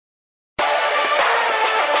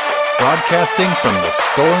Broadcasting from the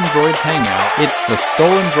Stolen Droids Hangout, it's the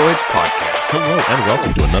Stolen Droids Podcast. Hello, and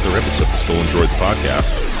welcome to another episode of the Stolen Droids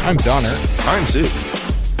Podcast. I'm Zoner. I'm Zook.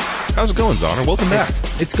 How's it going, Zoner? Welcome back.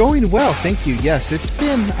 It's going well, thank you. Yes, it's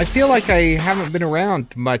been... I feel like I haven't been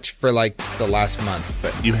around much for, like, the last month,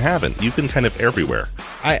 but... You haven't. You've been kind of everywhere.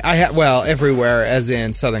 Well, everywhere, as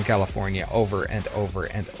in Southern California, over and over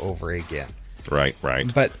and over again. Right.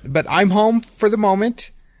 But I'm home for the moment.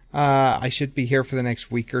 I should be here for the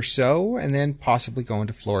next week or so, and then possibly going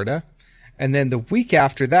to Florida. And then the week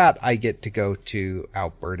after that, I get to go to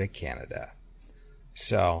Alberta, Canada.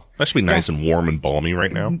 So that should be nice and warm and balmy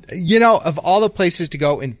right now. You know, of all the places to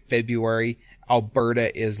go in February,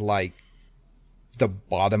 Alberta is like the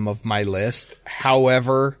bottom of my list.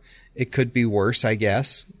 However, it could be worse, I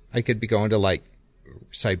guess. I could be going to like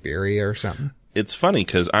Siberia or something. It's funny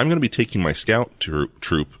because I'm going to be taking my scout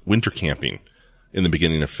troop winter camping in the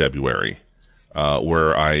beginning of February,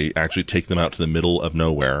 where I actually take them out to the middle of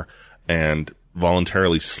nowhere and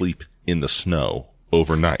voluntarily sleep in the snow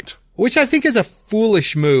overnight. Which I think is a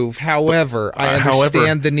foolish move. However, I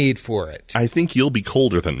understand the need for it. I think you'll be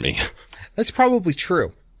colder than me. That's probably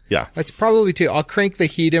true. Yeah. That's probably true. I'll crank the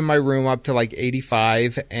heat in my room up to like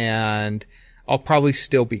 85 and I'll probably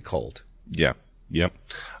still be cold. Yeah. Yep.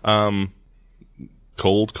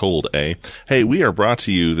 Cold, eh? Hey, we are brought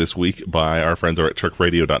to you this week by our friends over at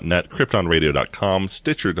turkradio.net, kryptonradio.com,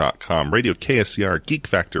 stitcher.com, Radio KSCR, Geek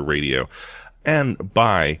Factor Radio, and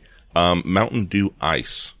by Mountain Dew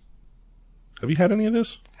Ice. Have you had any of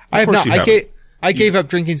this? I have not. I gave up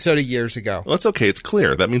drinking soda years ago. Well, that's okay. It's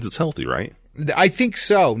clear. That means it's healthy, right? I think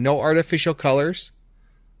so. No artificial colors.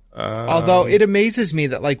 Although it amazes me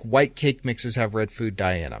that like white cake mixes have red food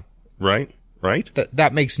dye in them. Right.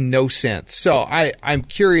 That makes no sense. So I'm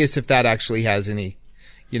curious if that actually has any,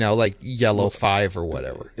 like yellow 5 or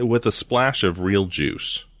whatever. With a splash of real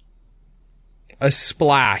juice. A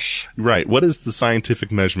splash. Right. What is the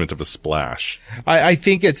scientific measurement of a splash? I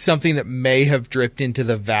think it's something that may have dripped into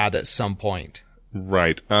the vat at some point.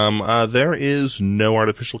 Right. There is no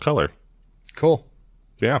artificial color. Cool.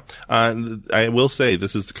 Yeah. I will say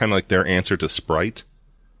this is kind of like their answer to Sprite.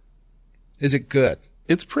 Is it good?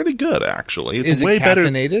 It's pretty good, actually. Is it way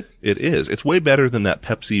caffeinated? It is. It's way better than that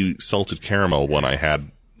Pepsi salted caramel one I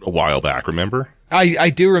had a while back, remember? I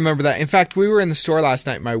do remember that. In fact, we were in the store last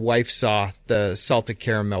night. My wife saw the salted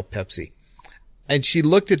caramel Pepsi. And she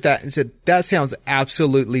looked at that and said, that sounds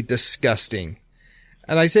absolutely disgusting.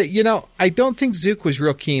 And I said, I don't think Zook was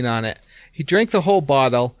real keen on it. He drank the whole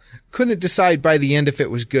bottle, couldn't decide by the end if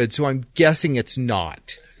it was good, so I'm guessing it's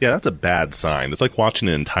not. Yeah, that's a bad sign. It's like watching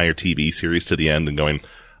an entire TV series to the end and going,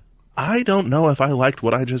 I don't know if I liked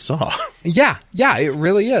what I just saw. Yeah, it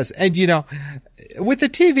really is. And, with a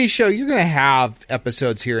TV show, you're going to have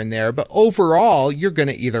episodes here and there, but overall, you're going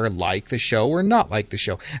to either like the show or not like the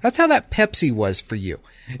show. That's how that Pepsi was for you.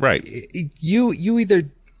 Right. You either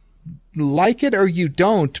like it or you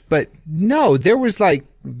don't, but no, there was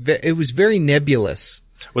it was very nebulous.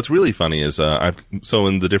 What's really funny is, so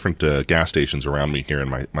in the different gas stations around me here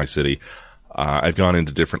in my city, I've gone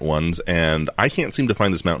into different ones and I can't seem to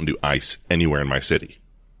find this Mountain Dew Ice anywhere in my city.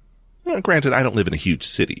 Granted, I don't live in a huge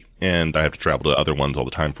city and I have to travel to other ones all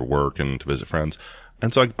the time for work and to visit friends.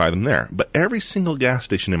 And so I can buy them there. But every single gas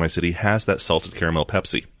station in my city has that salted caramel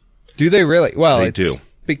Pepsi. Do they really? Well, they do.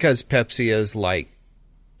 Because Pepsi is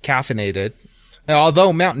caffeinated.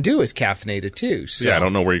 Although Mountain Dew is caffeinated too. So. Yeah, I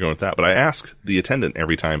don't know where you're going with that, but I ask the attendant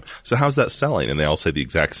every time, so how's that selling? And they all say the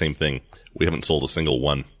exact same thing. We haven't sold a single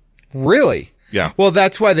one. Really? Yeah. Well,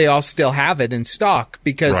 that's why they all still have it in stock,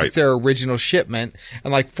 because Right. It's their original shipment.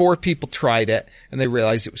 And 4 people tried it and they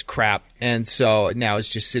realized it was crap. And so now it's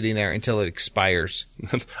just sitting there until it expires.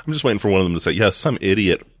 I'm just waiting for one of them to say, yes, some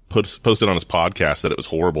idiot posted on his podcast that it was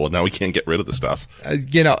horrible and now we can't get rid of the stuff.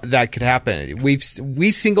 That could happen.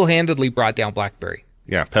 We single-handedly brought down BlackBerry.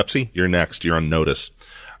 Yeah. Pepsi, you're next. You're on notice.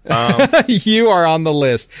 You are on the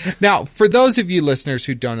list. Now, for those of you listeners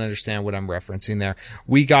who don't understand what I'm referencing there,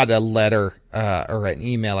 we got a letter, or an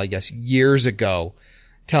email, I guess, years ago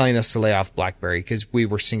telling us to lay off BlackBerry because we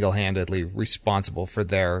were single-handedly responsible for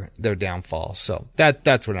their downfall. So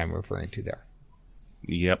that's what I'm referring to there.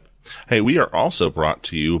 Yep. Hey, we are also brought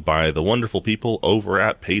to you by the wonderful people over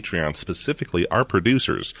at Patreon, specifically our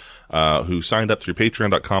producers, who signed up through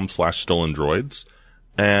patreon.com/stolendroids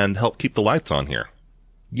and help keep the lights on here.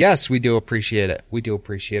 Yes, we do appreciate it. We do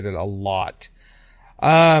appreciate it a lot.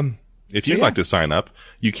 If you'd like to sign up,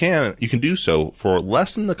 you can do so for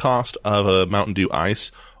less than the cost of a Mountain Dew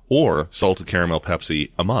Ice or salted caramel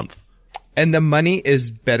Pepsi a month. And the money is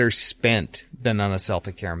better spent than on a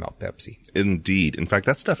Salted Caramel Pepsi. Indeed. In fact,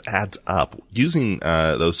 that stuff adds up. Using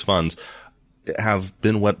those funds have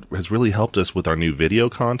been what has really helped us with our new video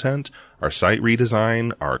content, our site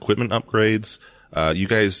redesign, our equipment upgrades. You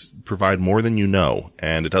guys provide more than you know,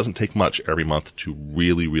 and it doesn't take much every month to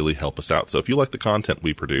really, really help us out. So if you like the content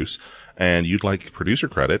we produce and you'd like producer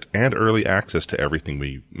credit and early access to everything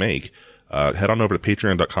we make, head on over to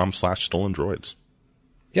patreon.com/stolendroids.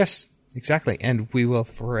 Yes, exactly. And we will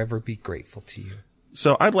forever be grateful to you.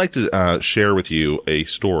 So I'd like to share with you a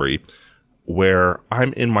story where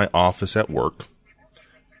I'm in my office at work.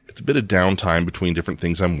 It's a bit of downtime between different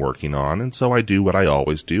things I'm working on, and so I do what I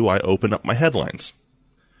always do. I open up my headlines,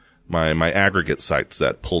 my aggregate sites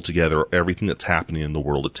that pull together everything that's happening in the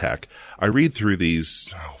world of tech. I read through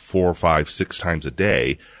these 4, 5, 6 times a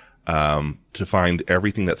day to find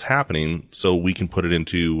everything that's happening so we can put it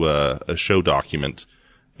into a show document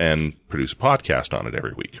and produce a podcast on it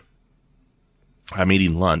every week. I'm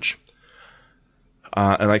eating lunch,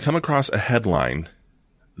 and I come across a headline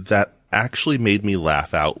that actually made me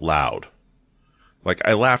laugh out loud. Like,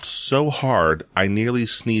 I laughed so hard, I nearly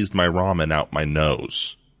sneezed my ramen out my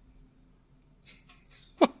nose.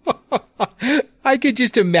 I could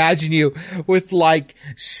just imagine you with like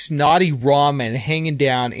snotty ramen hanging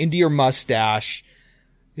down into your mustache.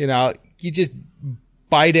 You know, you just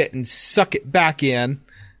bite it and suck it back in.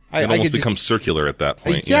 It almost becomes circular at that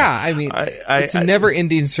point. Yeah, I mean, it's a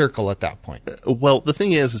never-ending circle at that point. Well, the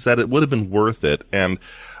thing is that it would have been worth it. And,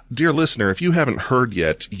 dear listener, if you haven't heard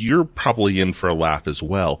yet, you're probably in for a laugh as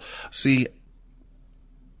well. See,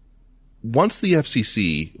 once the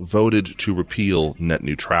FCC voted to repeal net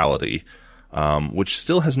neutrality, which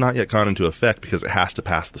still has not yet gone into effect because it has to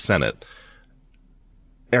pass the Senate,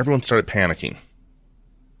 everyone started panicking.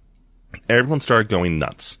 Everyone started going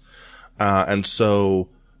nuts. And so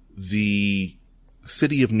the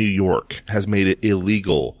city of New York has made it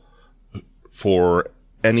illegal for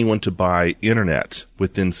anyone to buy internet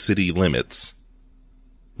within city limits.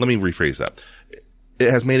 Let me rephrase that.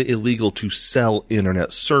 It has made it illegal to sell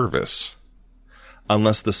internet service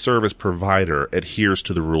unless the service provider adheres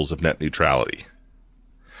to the rules of net neutrality.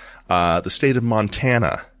 The state of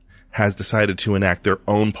Montana has decided to enact their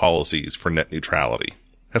own policies for net neutrality,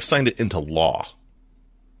 have signed it into law.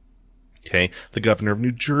 Okay, the governor of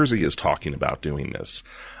New Jersey is talking about doing this.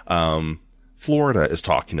 Florida is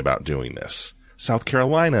talking about doing this. South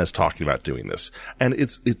Carolina is talking about doing this. And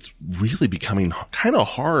it's really becoming kind of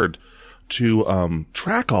hard to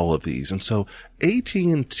track all of these. And so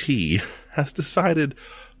AT&T has decided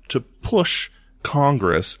to push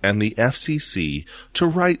Congress and the FCC to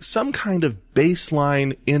write some kind of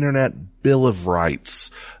baseline internet bill of rights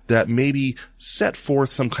that maybe set forth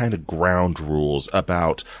some kind of ground rules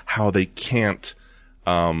about how they can't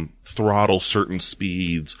throttle certain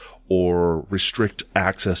speeds or restrict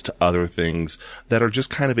access to other things, that are just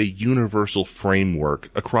kind of a universal framework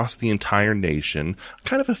across the entire nation,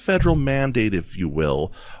 kind of a federal mandate, if you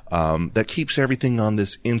will, that keeps everything on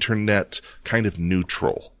this internet kind of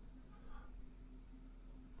neutral.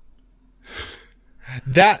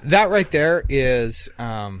 That right there is,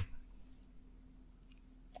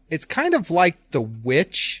 it's kind of like the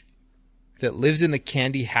witch that lives in the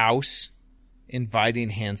candy house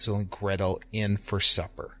inviting Hansel and Gretel in for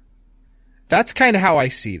supper. That's kind of how I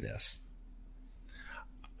see this.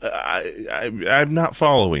 I'm not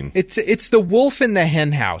following. It's the wolf in the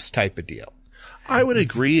hen house type of deal. I would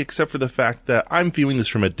agree, except for the fact that I'm viewing this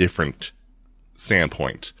from a different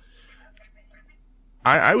standpoint.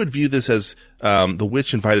 I would view this as the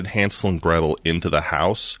witch invited Hansel and Gretel into the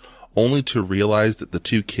house only to realize that the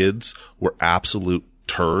two kids were absolute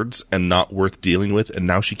turds and not worth dealing with, and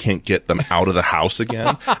now she can't get them out of the house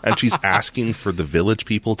again, and she's asking for the village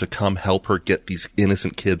people to come help her get these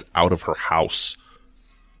innocent kids out of her house.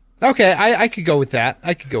 Okay, I could go with that.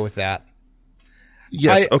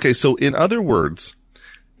 Yes, okay, so in other words,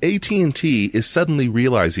 AT&T is suddenly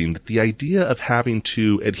realizing that the idea of having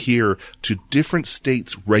to adhere to different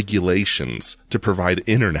states' regulations to provide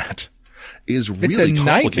internet is really complicated.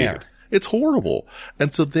 Nightmare. It's horrible.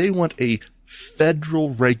 And so they want a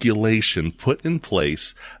federal regulation put in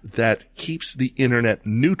place that keeps the internet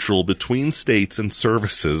neutral between states and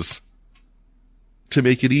services to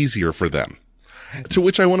make it easier for them. To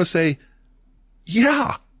which I want to say,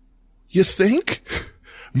 yeah, you think?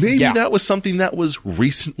 Maybe that was something that was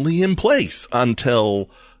recently in place until,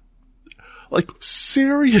 like,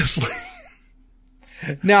 seriously.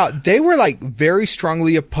 Now, they were, like, very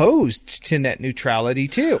strongly opposed to net neutrality,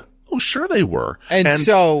 too. Oh, sure they were. And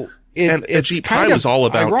so it's kind of was all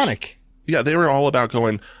about, ironic. Yeah, they were all about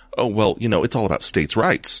going, oh, well, you know, it's all about states'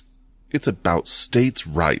 rights. It's about states'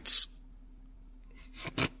 rights.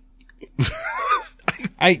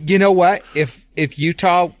 You know what? If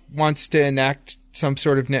Utah wants to enact some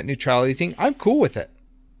sort of net neutrality thing, I'm cool with it.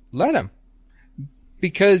 Let them.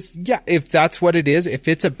 Because, yeah, if that's what it is, if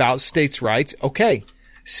it's about states' rights, okay.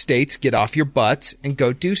 States, get off your butts and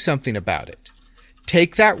go do something about it.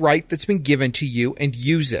 Take that right that's been given to you and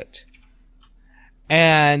use it.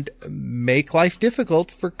 And make life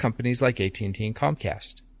difficult for companies like AT&T and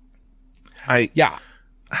Comcast. Yeah.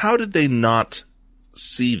 How did they not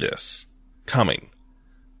see this coming?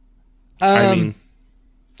 I mean,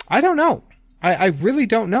 I don't know. I really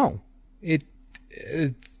don't know.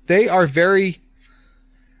 They are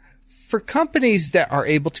for companies that are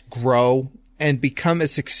able to grow and become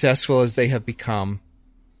as successful as they have become,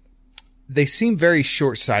 they seem very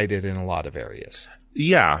short-sighted in a lot of areas.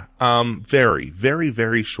 Yeah, very, very,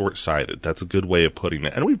 very short-sighted. That's a good way of putting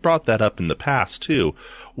it. And we've brought that up in the past, too,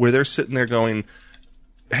 where they're sitting there going,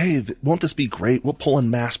 hey, won't this be great? We'll pull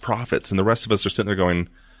in mass profits. And the rest of us are sitting there going,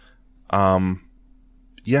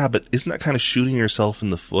 yeah, but isn't that kind of shooting yourself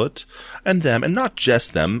in the foot? And them, and not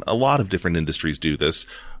just them, a lot of different industries do this,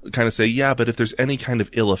 kind of say, yeah, but if there's any kind of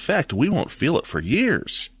ill effect, we won't feel it for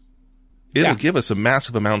years. It'll give us a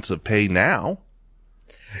massive amounts of pay now.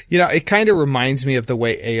 You know, it kind of reminds me of the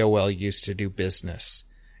way AOL used to do business.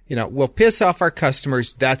 You know, we'll piss off our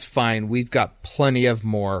customers. That's fine. We've got plenty of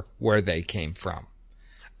more where they came from.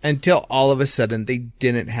 Until all of a sudden they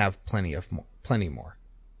didn't have plenty more.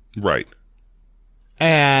 Right.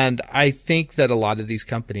 And I think that a lot of these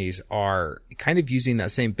companies are kind of using that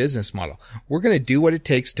same business model. We're going to do what it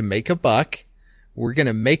takes to make a buck. We're going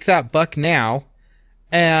to make that buck now.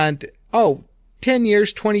 And, 10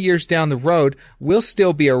 years, 20 years down the road, we'll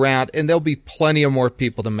still be around and there'll be plenty of more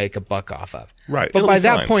people to make a buck off of. Right. But by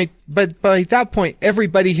that point,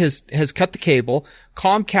 everybody has cut the cable.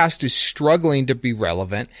 Comcast is struggling to be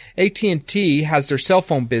relevant. AT&T has their cell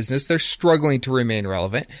phone business. They're struggling to remain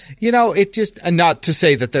relevant. You know, it just, not to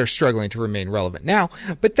say that they're struggling to remain relevant now,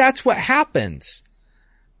 but that's what happens.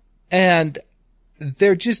 And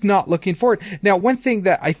they're just not looking forward. Now, one thing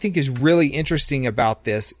that I think is really interesting about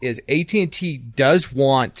this is AT&T does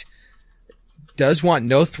want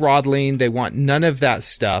no throttling. They want none of that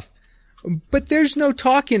stuff. But there's no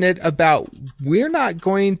talking it about we're not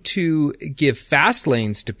going to give fast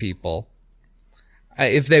lanes to people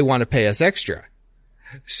if they want to pay us extra.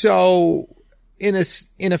 So in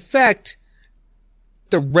effect,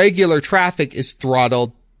 the regular traffic is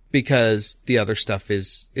throttled because the other stuff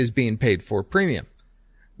is being paid for premium.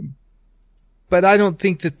 But I don't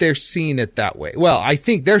think that they're seeing it that way. Well, I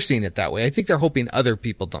think they're seeing it that way. I think they're hoping other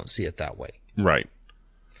people don't see it that way. Right.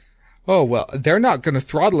 Oh, well, they're not going to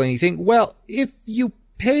throttle anything. Well, if you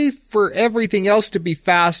pay for everything else to be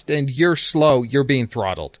fast and you're slow, you're being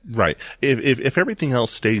throttled. Right. If everything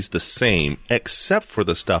else stays the same, except for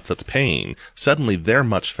the stuff that's paying, suddenly they're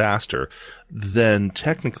much faster, then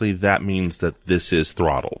technically that means that this is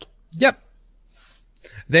throttled. Yep.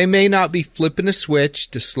 They may not be flipping a switch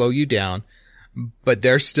to slow you down, but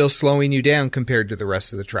they're still slowing you down compared to the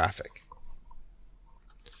rest of the traffic.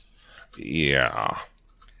 Yeah.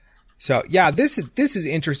 So, yeah, this is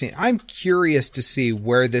interesting. I'm curious to see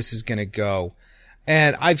where this is going to go.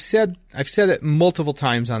 And I've said it multiple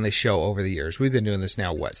times on this show over the years. We've been doing this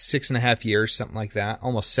now, 6.5 years, something like that,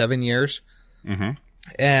 almost 7 years. Mm-hmm.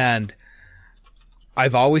 And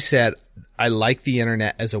I've always said I like the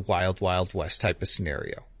internet as a wild, wild west type of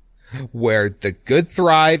scenario where the good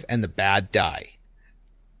thrive and the bad die.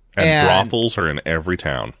 And brothels are in every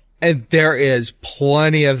town. And there is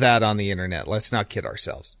plenty of that on the internet. Let's not kid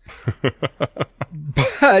ourselves.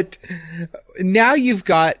 But now you've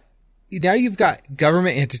got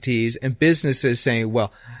government entities and businesses saying,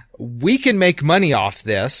 well, we can make money off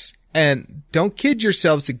this. And don't kid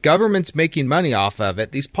yourselves, the government's making money off of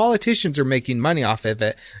it. These politicians are making money off of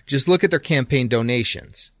it. Just look at their campaign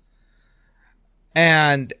donations.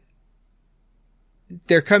 And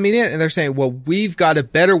they're coming in and they're saying, well, we've got a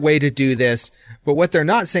better way to do this. But what they're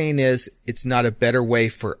not saying is it's not a better way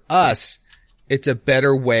for us. It's a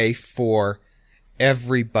better way for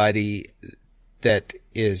everybody that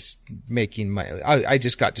is making money. I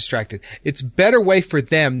just got distracted. It's a better way for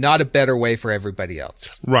them, not a better way for everybody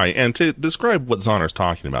else. Right. And to describe what Zahner's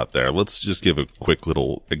talking about there, let's just give a quick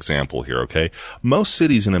little example here, okay? Most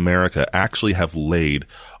cities in America actually have laid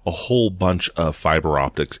a whole bunch of fiber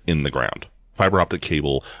optics in the ground. Fiber optic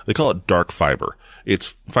cable. They call it dark fiber.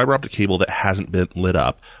 It's fiber optic cable that hasn't been lit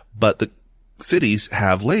up, but the cities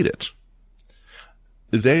have laid it.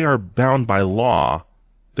 They are bound by law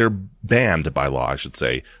they're banned by law, I should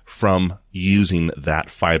say, from using that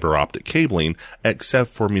fiber optic cabling,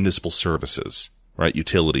 except for municipal services, right?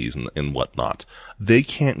 Utilities and whatnot. They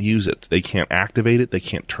can't use it. They can't activate it. They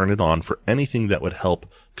can't turn it on for anything that would help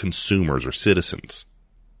consumers or citizens.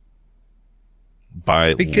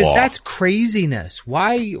 Because law. that's craziness.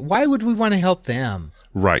 Why would we want to help them?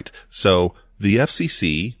 Right. So the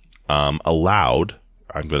FCC, allowed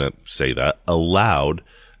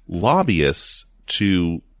lobbyists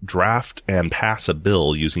to draft and pass a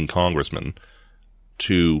bill using congressmen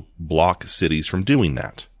to block cities from doing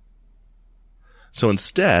that. So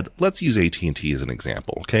instead, let's use AT&T as an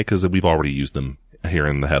example, okay? Because we've already used them here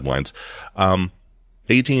in the headlines.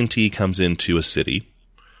 AT&T comes into a city,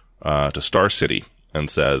 to Star City, and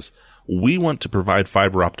says, we want to provide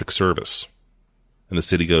fiber optic service. And the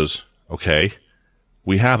city goes, okay,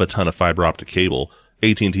 we have a ton of fiber optic cable.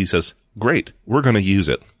 AT&T says, great, we're going to use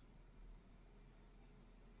it.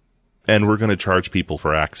 And we're going to charge people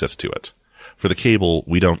for access to it. For the cable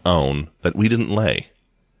we don't own, that we didn't lay.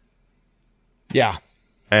 Yeah.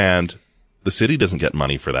 And the city doesn't get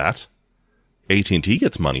money for that. AT&T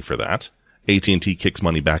gets money for that. AT&T kicks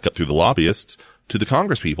money back up through the lobbyists to the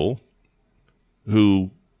congresspeople who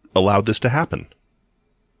allowed this to happen.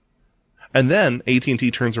 And then AT&T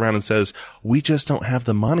turns around and says, we just don't have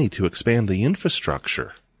the money to expand the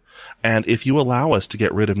infrastructure. And if you allow us to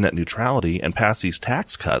get rid of net neutrality and pass these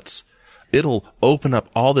tax cuts, it'll open up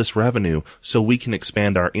all this revenue so we can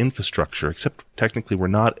expand our infrastructure. Except technically we're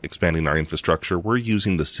not expanding our infrastructure. We're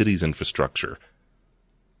using the city's infrastructure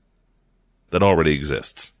that already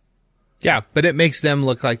exists. Yeah, but it makes them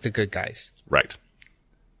look like the good guys. Right.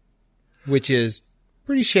 Which is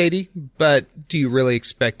pretty shady, but do you really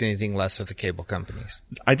expect anything less of the cable companies?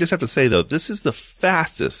 I just have to say, though, this is the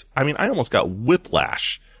fastest. I mean, I almost got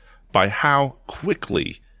whiplash by how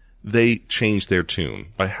quickly they changed their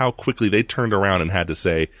tune, by how quickly they turned around and had to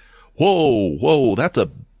say, whoa, that's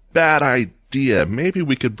a bad idea. Maybe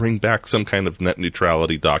we could bring back some kind of net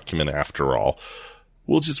neutrality document after all.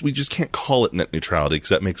 We just can't call it net neutrality because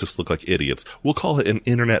that makes us look like idiots. We'll call it an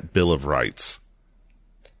Internet Bill of Rights.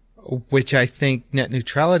 Which I think net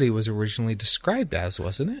neutrality was originally described as,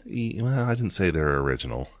 wasn't it? Well, I didn't say they're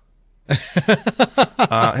original.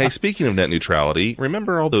 Hey, speaking of net neutrality,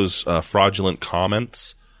 remember all those fraudulent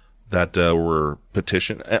comments that were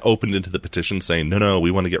opened into the petition saying, no,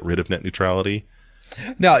 we want to get rid of net neutrality?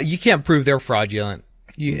 No, you can't prove they're fraudulent.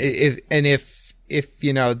 If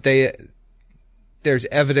there's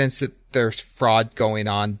evidence that there's fraud going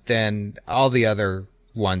on, then all the other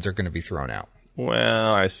ones are going to be thrown out.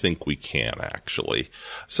 Well, I think we can, actually.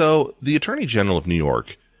 So the Attorney General of New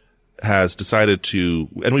York has decided to,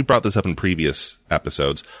 and we brought this up in previous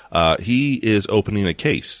episodes, he is opening a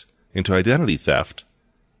case into identity theft,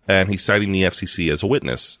 and he's citing the FCC as a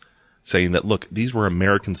witness, saying that, look, these were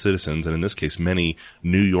American citizens, and in this case, many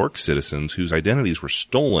New York citizens whose identities were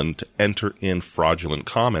stolen to enter in fraudulent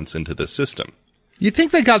comments into the system. You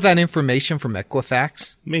think they got that information from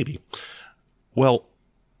Equifax? Maybe. Well,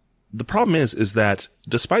 the problem is that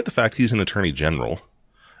despite the fact he's an attorney general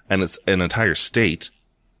and it's an entire state,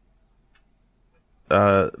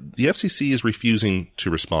 the FCC is refusing to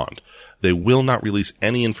respond. They will not release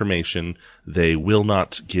any information. They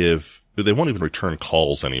won't even return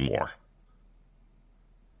calls anymore.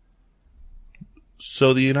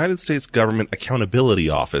 So the United States Government Accountability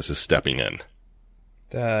Office is stepping in.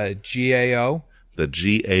 The GAO? The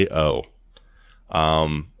GAO.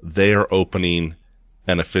 They are opening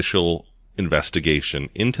an official investigation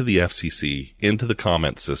into the FCC, into the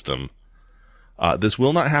comment system. This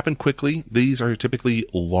will not happen quickly. These are typically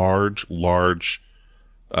large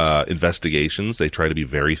investigations. They try to be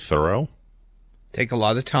very thorough. Take a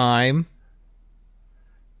lot of time.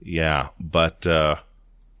 Yeah, but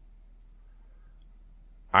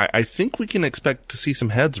I think we can expect to see some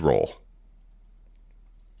heads roll.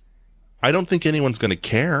 I don't think anyone's going to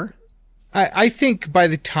care. I think by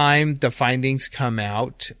the time the findings come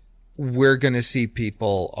out, we're going to see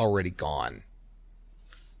people already gone.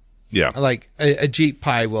 Yeah. Like Ajit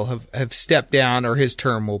Pai will have stepped down or his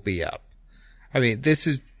term will be up. I mean,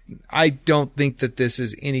 I don't think that this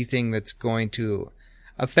is anything that's going to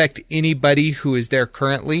affect anybody who is there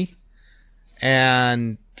currently.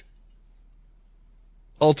 And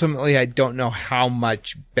ultimately, I don't know how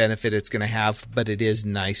much benefit it's going to have, but it is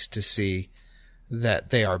nice to see that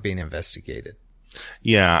they are being investigated.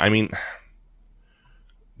 Yeah, I mean,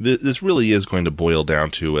 this really is going to boil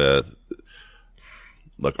down to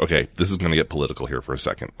look, okay, this is going to get political here for a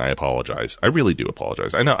second. I apologize. I really do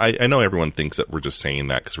apologize. I know everyone thinks that we're just saying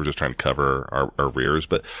that because we're just trying to cover our rears,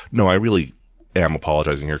 but no, I really am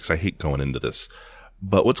apologizing here because I hate going into this.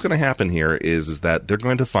 But what's going to happen here is that they're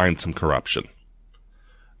going to find some corruption.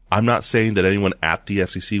 I'm not saying that anyone at the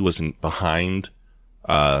FCC wasn't behind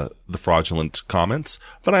the fraudulent comments,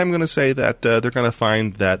 but I'm going to say that they're going to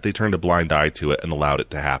find that they turned a blind eye to it and allowed it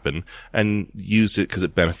to happen and used it because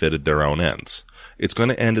it benefited their own ends. It's going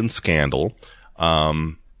to end in scandal.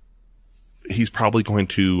 He's probably going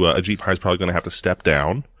to, Ajit Pai is probably going to have to step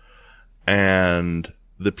down, and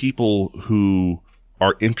the people who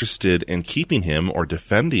are interested in keeping him or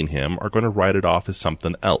defending him are going to write it off as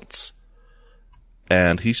something else.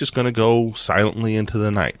 And he's just going to go silently into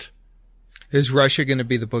the night. Is Russia going to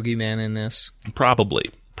be the boogeyman in this?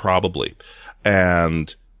 Probably.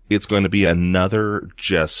 And it's going to be another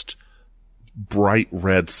just bright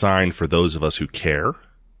red sign for those of us who care.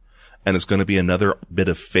 And it's going to be another bit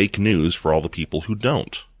of fake news for all the people who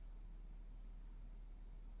don't.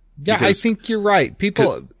 Yeah, because I think you're right.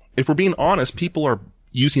 People, if we're being honest, people are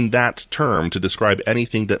using that term to describe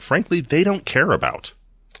anything that, frankly, they don't care about.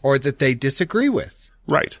 Or that they disagree with.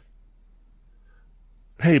 Right.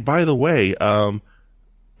 Hey, by the way,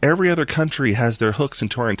 every other country has their hooks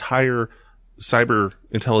into our entire cyber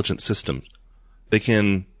intelligence system. They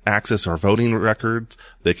can access our voting records.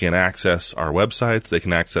 They can access our websites. They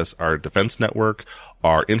can access our defense network,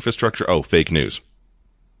 our infrastructure. Oh, fake news.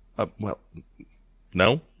 Well,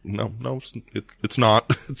 no, it's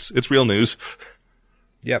not. It's real news.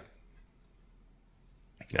 Yep.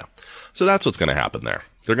 Yeah. So that's what's going to happen there.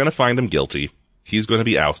 They're going to find him guilty. He's going to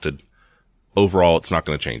be ousted. Overall, it's not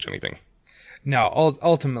going to change anything. No,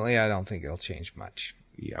 ultimately, I don't think it'll change much.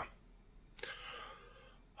 Yeah.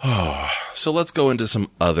 So let's go into some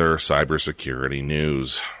other cybersecurity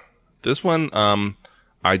news. This one,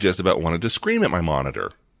 I just about wanted to scream at my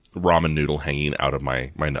monitor. Ramen noodle hanging out of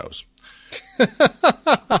my nose.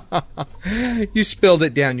 You spilled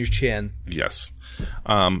it down your chin. Yes.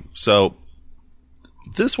 So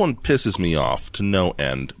this one pisses me off to no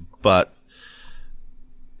end, but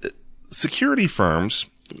security firms,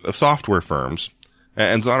 software firms,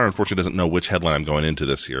 and Zana unfortunately doesn't know which headline I'm going into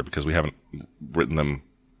this here because we haven't written them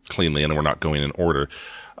cleanly and we're not going in order.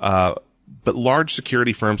 But large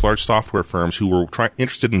security firms, large software firms who were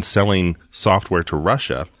interested in selling software to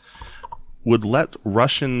Russia would let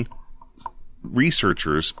Russian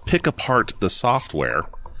researchers pick apart the software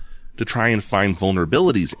to try and find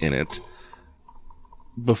vulnerabilities in it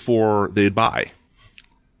before they'd buy.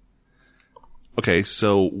 Okay,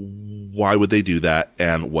 so why would they do that,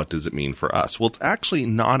 and what does it mean for us? Well, it's actually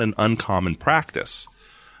not an uncommon practice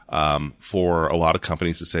for a lot of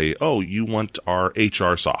companies to say, oh, you want our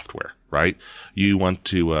HR software, right? You want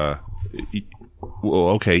to, well,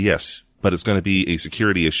 okay, yes, but it's going to be a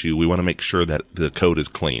security issue. We want to make sure that the code is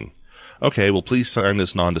clean. Okay, well, please sign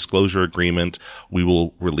this non-disclosure agreement. We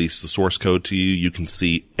will release the source code to you. You can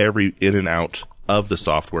see every in and out of the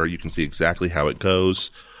software. You can see exactly how it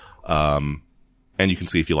goes. And you can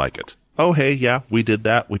see if you like it. Oh, hey, yeah, we did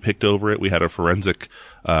that. We picked over it. We had a forensic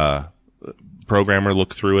programmer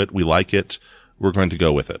look through it. We like it. We're going to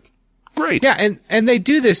go with it. Great. Yeah, and they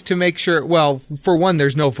do this to make sure, well, for one,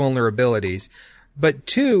 there's no vulnerabilities. But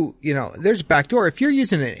two, there's a backdoor. If you're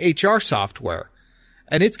using an HR software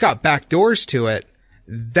and it's got backdoors to it,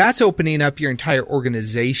 that's opening up your entire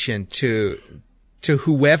organization to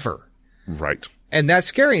whoever. Right. And that's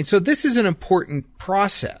scary. And so this is an important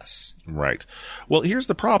process. Right. Well, here's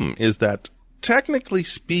the problem is that technically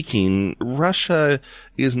speaking, Russia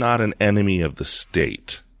is not an enemy of the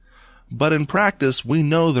state. But in practice, we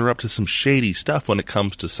know they're up to some shady stuff when it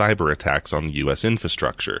comes to cyber attacks on U.S.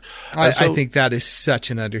 infrastructure. I think that is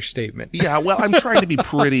such an understatement. Yeah, well, I'm trying to be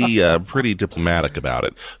pretty diplomatic about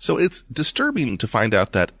it. So it's disturbing to find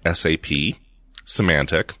out that SAP,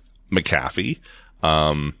 Symantec, McAfee,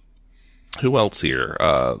 who else here?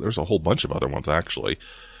 There's a whole bunch of other ones, actually.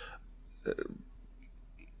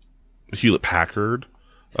 Hewlett Packard,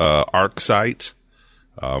 ArcSight,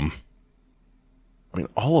 all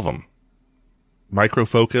of them. Micro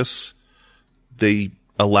Focus, they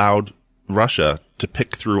allowed Russia to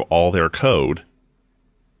pick through all their code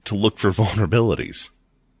to look for vulnerabilities.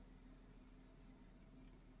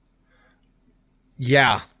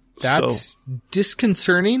 Yeah, that's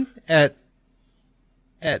disconcerting at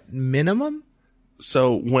minimum.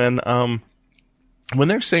 So when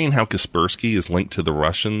they're saying how Kaspersky is linked to the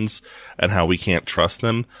Russians and how we can't trust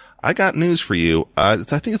them, I got news for you. I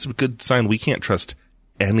think it's a good sign we can't trust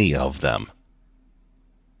any of them.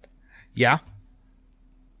 Yeah.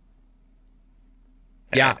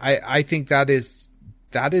 Yeah, I think that is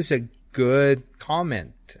a good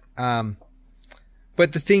comment.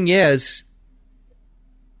 But the thing is,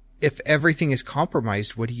 if everything is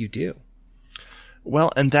compromised, what do you do?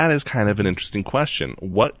 Well, and that is kind of an interesting question.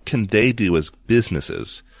 What can they do as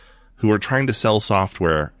businesses who are trying to sell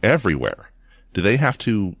software everywhere? Do they have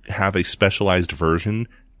to have a specialized version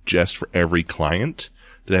just for every client?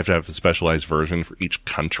 Do they have to have a specialized version for each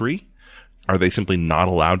country? Are they simply not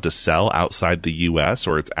allowed to sell outside the U.S.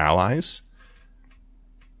 or its allies?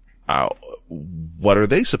 What are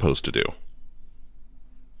they supposed to do?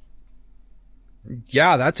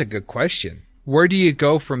 Yeah, that's a good question. Where do you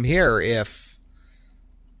go from here if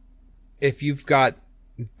you've got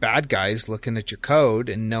bad guys looking at your code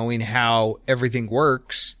and knowing how everything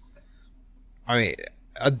works? I mean,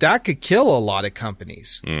 that could kill a lot of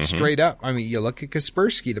companies, straight up. I mean, you look at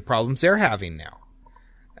Kaspersky, the problems they're having now.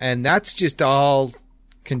 And that's just all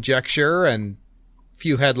conjecture and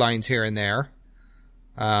few headlines here and there.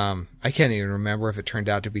 I can't even remember if it turned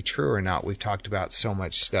out to be true or not. We've talked about so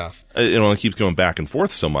much stuff. It keeps going back and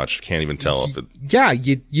forth so much, can't even tell if it... Yeah,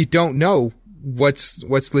 you don't know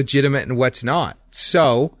what's legitimate and what's not.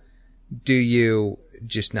 So, do you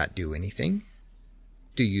just not do anything?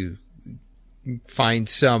 Do you find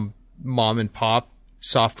some mom and pop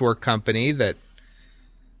software company that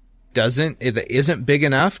isn't big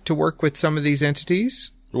enough to work with some of these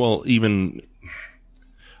entities? Well,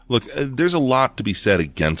 look, there's a lot to be said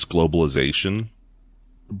against globalization,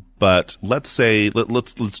 but let's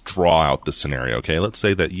draw out the scenario, okay? Let's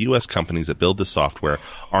say that U.S. companies that build this software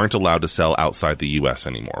aren't allowed to sell outside the U.S.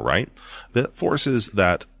 anymore, right? That forces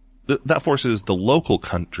the local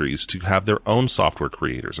countries to have their own software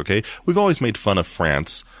creators, okay? We've always made fun of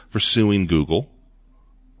France for suing Google,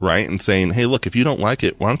 right? And saying, hey, look, if you don't like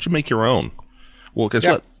it, why don't you make your own? Well, guess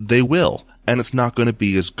what? They will. And it's not going to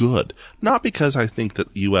be as good. Not because I think that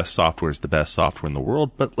U.S. software is the best software in the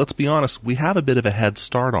world, but let's be honest, we have a bit of a head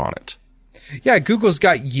start on it. Yeah, Google's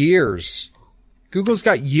got years. Google's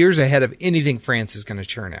got years ahead of anything France is going to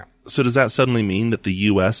churn out. So does that suddenly mean that the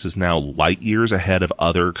U.S. is now light years ahead of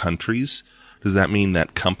other countries? Does that mean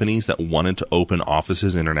that companies that wanted to open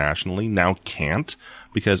offices internationally now can't?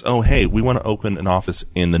 Because, oh, hey, we want to open an office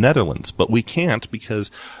in the Netherlands, but we can't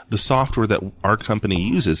because the software that our company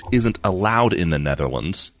uses isn't allowed in the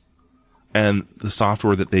Netherlands, and the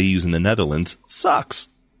software that they use in the Netherlands sucks.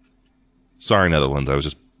 Sorry, Netherlands, I was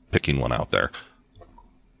just picking one out there.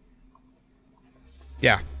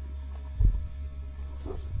 Yeah.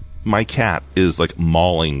 My cat is,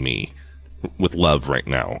 mauling me with love right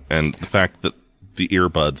now, and the fact that the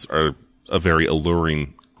earbuds are a very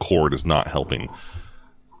alluring cord is not helping.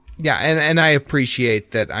 Yeah, and I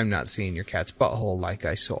appreciate that I'm not seeing your cat's butthole like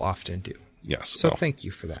I so often do. Yes. So thank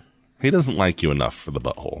you for that. He doesn't like you enough for the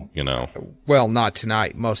butthole, you know. Well, not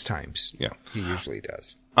tonight. Most times. Yeah. He usually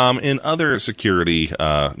does. In other security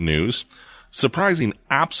news, surprising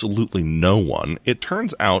absolutely no one, it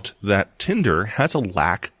turns out that Tinder has a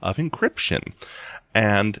lack of encryption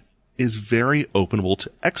and is very openable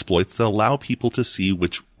to exploits that allow people to see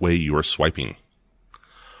which way you are swiping.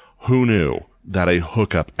 Who knew that a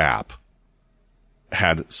hookup app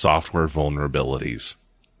had software vulnerabilities?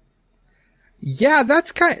 Yeah,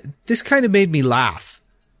 this kind of made me laugh.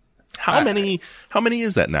 How many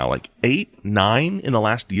is that now? 8, 9 in the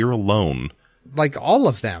last year alone? All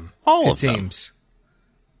of them. All it seems.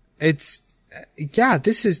 It's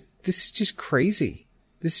this is just crazy.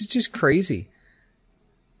 This is just crazy.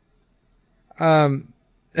 I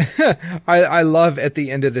love at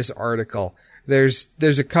the end of this article, there's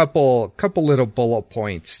a couple little bullet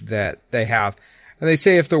points that they have. And they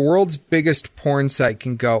say if the world's biggest porn site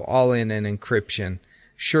can go all in encryption,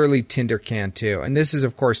 surely Tinder can too. And this is,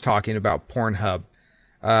 of course, talking about Pornhub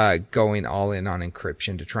going all in on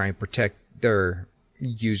encryption to try and protect their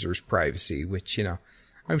users' privacy, which,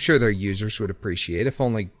 I'm sure their users would appreciate if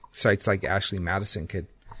only sites like Ashley Madison could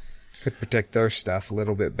protect their stuff a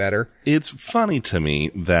little bit better. It's funny to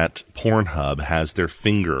me that Pornhub has their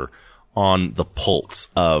finger on the pulse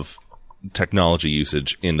of technology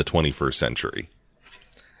usage in the 21st century.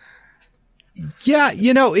 Yeah,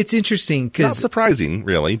 it's interesting because... Not surprising,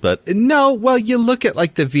 really, but... No, well, you look at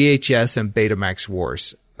the VHS and Betamax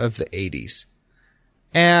wars of the 80s.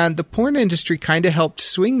 And the porn industry kind of helped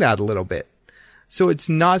swing that a little bit. So it's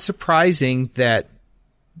not surprising that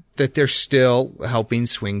they're still helping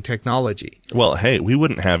swing technology. Well, hey, we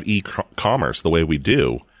wouldn't have e-commerce the way we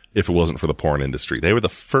do if it wasn't for the porn industry. They were the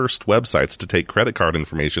first websites to take credit card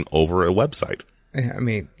information over a website.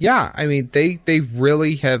 They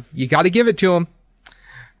really have, you got to give it to them.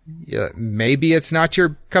 Yeah, maybe it's not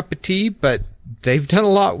your cup of tea, but they've done a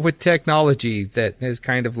lot with technology that has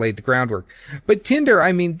kind of laid the groundwork. But Tinder,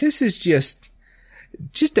 this is just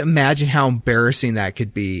imagine how embarrassing that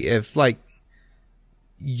could be if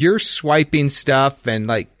you're swiping stuff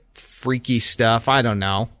and freaky stuff. I don't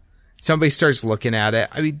know. Somebody starts looking at it.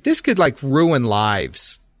 I mean, this could like ruin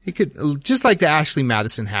lives. It could, just like the Ashley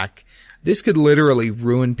Madison hack, this could literally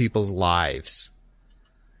ruin people's lives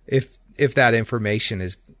if that information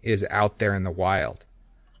is out there in the wild.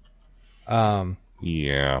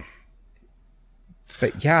 Yeah.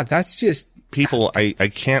 But yeah, that's just people. I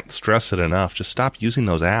can't stress it enough. Just stop using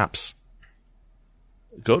those apps.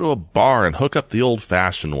 Go to a bar and hook up the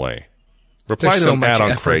old-fashioned way. Reply to an ad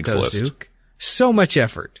on Craigslist. So much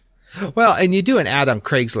effort. Well, and you do an ad on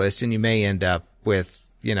Craigslist, and you may end up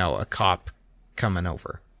with, a cop coming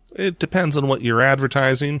over. It depends on what you're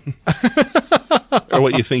advertising or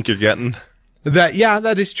what you think you're getting.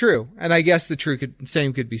 That is true. And I guess the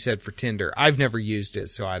same could be said for Tinder. I've never used it,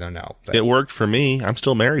 so I don't know. But it worked for me. I'm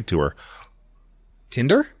still married to her.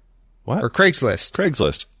 Tinder? What? Or Craigslist?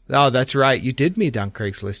 Craigslist. Oh, that's right. You did meet on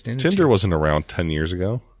Craigslist, didn't you? Tinder wasn't around 10 years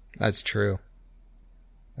ago. That's true.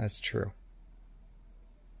 That's true.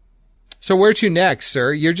 So where to next,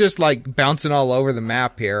 sir? You're just like bouncing all over the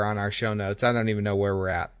map here on our show notes. I don't even know where we're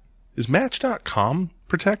at. Is Match.com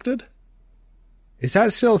protected? Is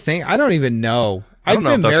that still a thing? I don't even know. I've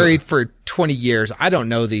been married for 20 years. I don't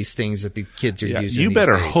know these things that the kids are using. You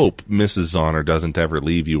better these days. hope Mrs. Zahner doesn't ever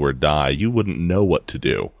leave you or die. You wouldn't know what to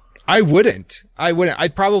do. I wouldn't.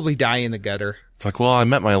 I'd probably die in the gutter. It's like, well, I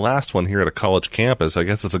met my last one here at a college campus. I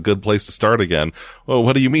guess it's a good place to start again. Well,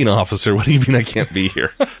 what do you mean, officer? What do you mean I can't be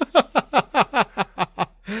here?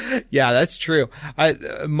 Yeah, that's true.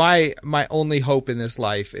 My only hope in this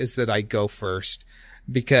life is that I go first,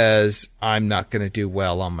 because I'm not going to do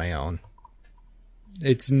well on my own.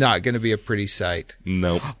 It's not going to be a pretty sight.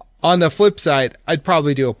 Nope. On the flip side, I'd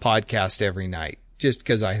probably do a podcast every night just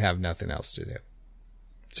because I have nothing else to do.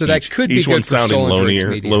 So that could be good for sounding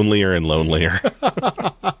lonelier and lonelier.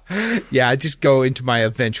 Yeah, I just go into my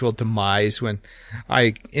eventual demise when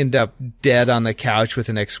I end up dead on the couch with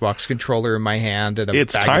an Xbox controller in my hand and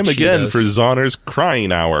it's bag time of again Cheetos. for Zahner's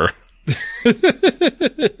crying hour.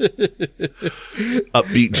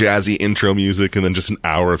 Upbeat, jazzy intro music, and then just an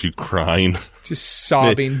hour of you crying, just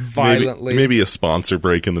sobbing violently. Maybe a sponsor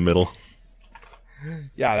break in the middle.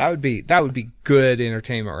 Yeah, that would be good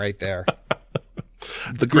entertainment right there.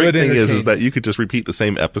 The great thing is that you could just repeat the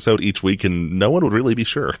same episode each week and no one would really be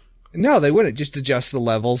sure. No, they wouldn't. Just adjust the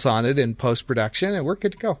levels on it in post-production and we're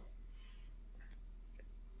good to go.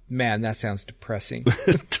 Man, that sounds depressing.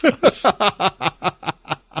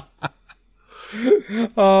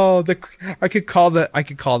 Oh, I could call the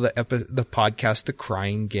podcast The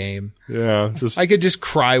Crying Game. Yeah, I could just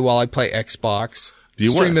cry while I play Xbox.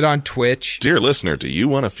 Stream it on Twitch. Dear listener, do you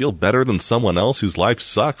want to feel better than someone else whose life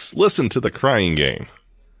sucks? Listen to The Crying Game,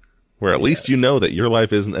 where at least you know that your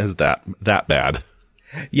life isn't as that bad.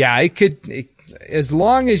 Yeah, as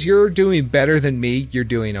long as you're doing better than me, you're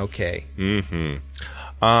doing okay.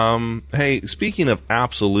 Mm-hmm. Hey, speaking of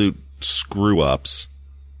absolute screw-ups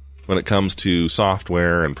when it comes to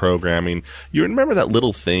software and programming, you remember that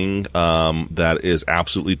little thing that is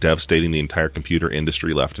absolutely devastating the entire computer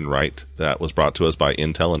industry left and right that was brought to us by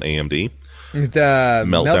Intel and AMD? The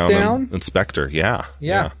Meltdown? And Spectre, yeah.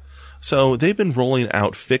 So they've been rolling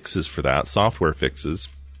out fixes for that, software fixes.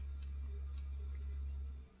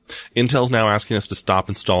 Intel's now asking us to stop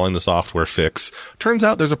installing the software fix. Turns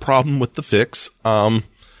out there's a problem with the fix.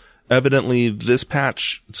 Evidently, this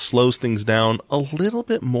patch slows things down a little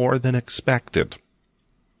bit more than expected.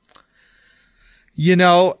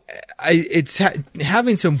 It's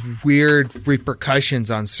having some weird repercussions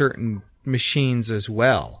on certain machines as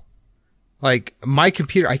well. Like my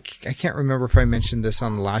computer, I can't remember if I mentioned this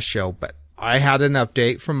on the last show, but I had an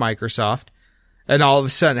update from Microsoft, and all of a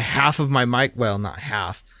sudden not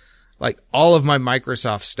half, like all of my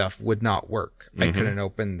Microsoft stuff would not work. Mm-hmm. I couldn't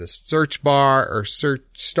open the search bar or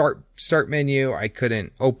start menu. I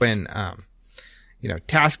couldn't open,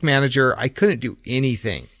 Task Manager. I couldn't do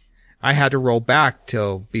anything. I had to roll back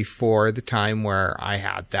till before the time where I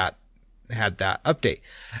had that update.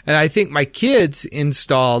 And I think my kids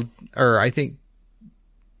installed, or I think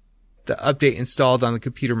the update installed on the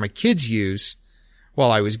computer my kids use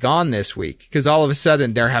while I was gone this week, because all of a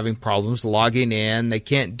sudden they're having problems logging in. They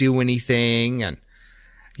can't do anything. And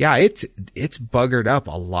yeah, it's buggered up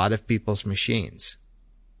a lot of people's machines.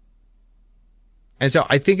 And so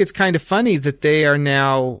I think it's kind of funny that they are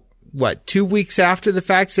now, 2 weeks after the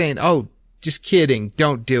fact saying, oh, just kidding,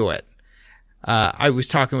 don't do it. I was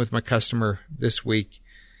talking with my customer this week.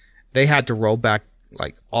 They had to roll back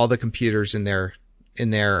like all the computers in their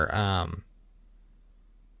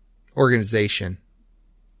organization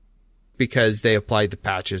because they applied the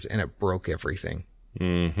patches and it broke everything.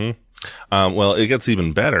 Well, it gets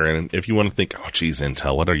even better. And if you want to think, oh, geez,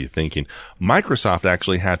 Intel, what are you thinking? Microsoft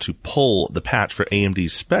actually had to pull the patch for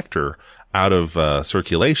AMD's Spectre out of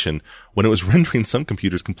circulation when it was rendering some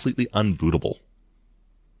computers completely unbootable.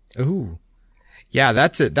 Ooh. Yeah,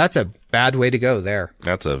 that's a bad way to go there.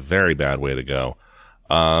 That's a very bad way to go.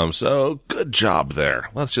 So good job there.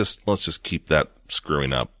 Let's just keep that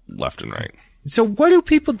screwing up left and right. So what do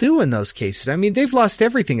people do in those cases? I mean, they've lost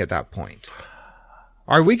everything at that point.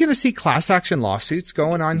 Are we going to see class action lawsuits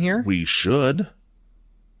going on here? We should.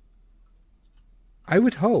 I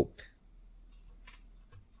would hope.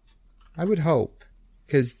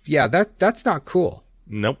 Because, yeah, that's not cool.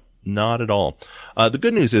 Nope, not at all. The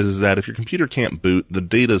good news is that if your computer can't boot, the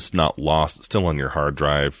data's not lost. It's still on your hard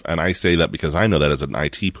drive. And I say that because I know that as an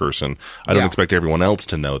IT person. I don't expect everyone else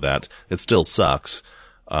to know that. It still sucks.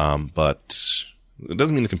 But it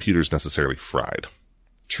doesn't mean the computer's necessarily fried.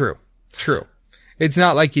 True. It's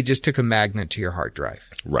not like you just took a magnet to your hard drive.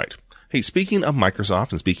 Right. Hey, speaking of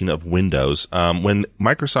Microsoft and speaking of Windows, when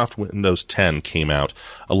Microsoft Windows 10 came out,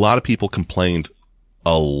 a lot of people complained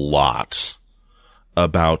a lot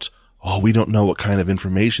about, oh, we don't know what kind of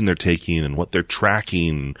information they're taking and what they're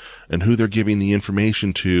tracking and who they're giving the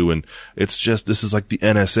information to. And it's just, this is like the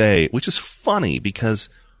NSA, which is funny because,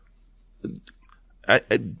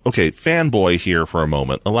 okay, fanboy here for a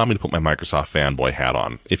moment. Allow me to put my Microsoft fanboy hat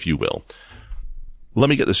on, if you will. Let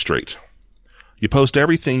me get this straight. You post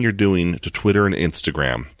everything you're doing to Twitter and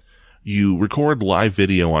Instagram. You record live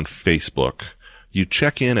video on Facebook. You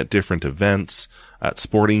check in at different events, at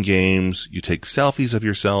sporting games. You take selfies of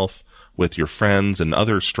yourself with your friends and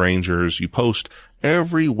other strangers. You post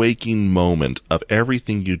every waking moment of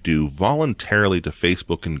everything you do voluntarily to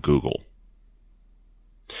Facebook and Google.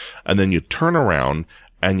 And then you turn around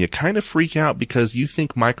and you kind of freak out because you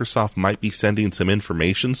think Microsoft might be sending some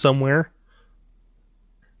information somewhere.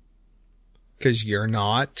 Because you're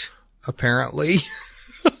not, apparently.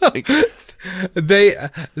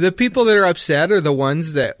 The people that are upset are the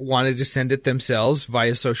ones that wanted to send it themselves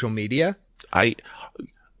via social media.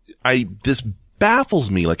 This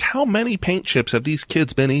baffles me. Like, how many paint chips have these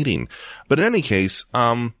kids been eating? But in any case,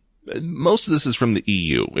 most of this is from the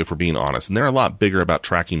EU, if we're being honest, and they're a lot bigger about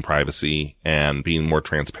tracking privacy and being more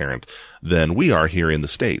transparent than we are here in the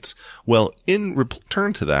States. Well, in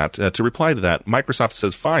return to that, to reply to that, Microsoft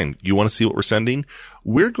says, fine, you want to see what we're sending?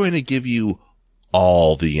 We're going to give you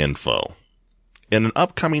all the info. In an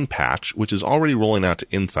upcoming patch, which is already rolling out to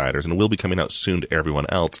insiders and will be coming out soon to everyone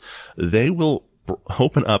else, they will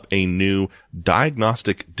open up a new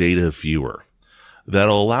diagnostic data viewer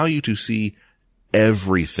that'll allow you to see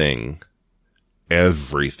everything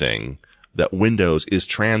that Windows is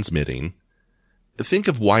transmitting. Think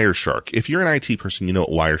of Wireshark. If you're an IT person, you know what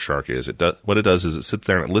Wireshark is. What it does is it sits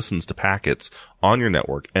there and it listens to packets on your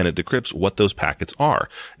network and it decrypts what those packets are.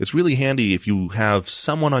 It's really handy if you have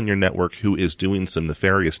someone on your network who is doing some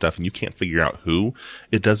nefarious stuff and you can't figure out who.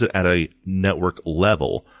 It does it at a network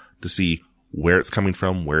level to see where it's coming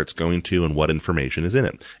from, where it's going to, and what information is in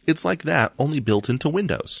it. It's like that, only built into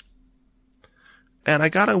Windows. And I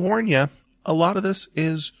gotta warn you, a lot of this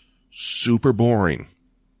is super boring.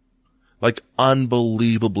 Like,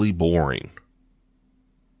 unbelievably boring.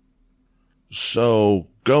 So,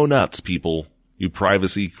 go nuts, people. You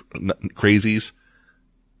privacy crazies.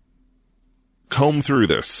 Comb through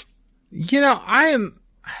this. You know,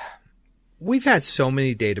 we've had so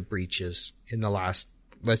many data breaches in the last,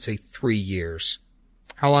 let's say, 3 years.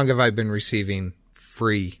 How long have I been receiving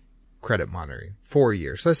free credit monitoring? 4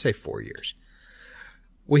 years. Let's say 4 years.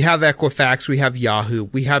 We have Equifax, we have Yahoo,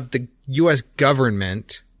 we have the U.S.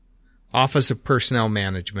 government, Office of Personnel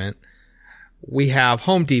Management, we have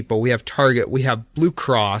Home Depot, we have Target, we have Blue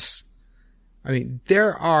Cross. I mean,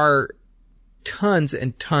 there are tons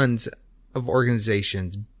and tons of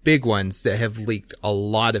organizations, big ones, that have leaked a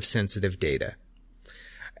lot of sensitive data.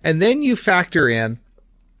 And then you factor in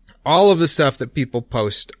all of the stuff that people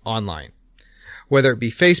post online, whether it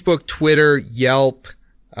be Facebook, Twitter, Yelp,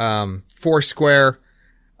 Foursquare,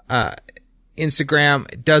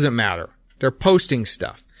 Instagram, it doesn't matter. They're posting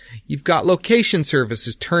stuff. You've got location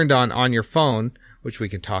services turned on your phone, which we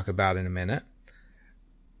can talk about in a minute.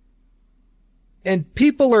 And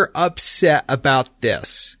people are upset about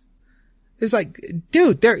this. It's like,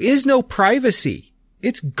 dude, there is no privacy.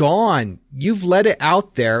 It's gone. You've let it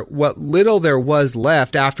out there. What little there was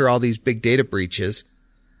left after all these big data breaches,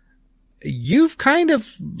 you've kind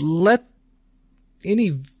of let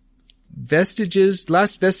any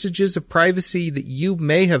last vestiges of privacy that you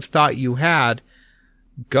may have thought you had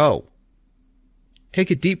go.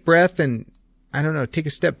 Take a deep breath and, I don't know, take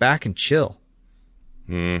a step back and chill.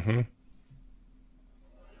 Mm-hmm.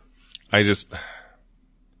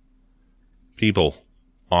 People,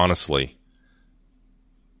 honestly,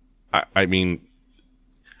 I mean,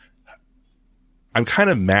 I'm kind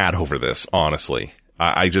of mad over this, honestly.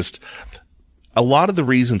 A lot of the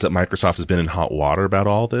reasons that Microsoft has been in hot water about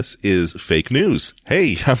all this is fake news.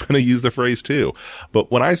 Hey, I'm going to use the phrase too.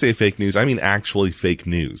 But when I say fake news, I mean actually fake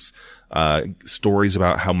news. Stories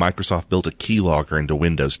about how Microsoft built a keylogger into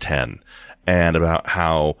Windows 10 and about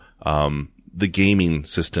how, the gaming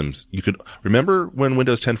systems, you could remember when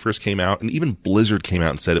Windows 10 first came out, and even Blizzard came out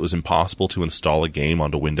and said it was impossible to install a game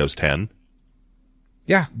onto Windows 10.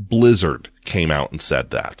 Yeah. Blizzard came out and said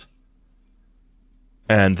that.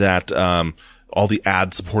 And that, all the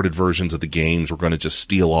ad-supported versions of the games were going to just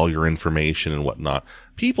steal all your information and whatnot.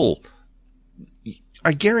 People,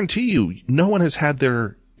 I guarantee you, no one has had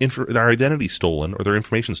their identity stolen or their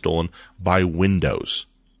information stolen by Windows.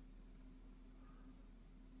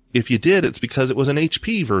 If you did, it's because it was an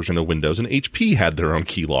HP version of Windows and HP had their own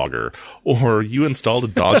keylogger, or you installed a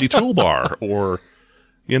dodgy toolbar, or,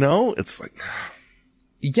 it's like.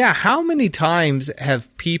 Yeah. How many times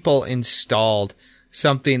have people installed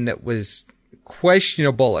something that was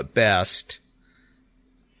questionable at best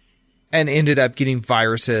and ended up getting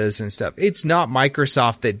viruses and stuff? It's not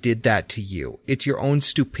Microsoft that did that to you. It's your own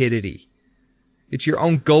stupidity. It's your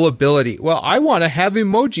own gullibility. Well, I want to have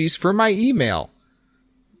emojis for my email.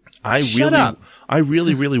 Shut up. I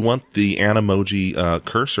really want the Animoji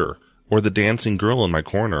cursor, or the dancing girl in my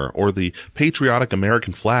corner, or the patriotic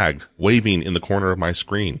American flag waving in the corner of my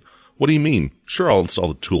screen. What do you mean? Sure, I'll install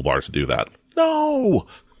the toolbar to do that. No!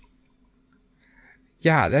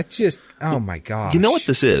 Yeah, that's just, oh my gosh. You know what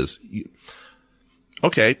this is?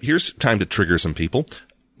 Okay, here's time to trigger some people.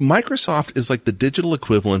 Microsoft is like the digital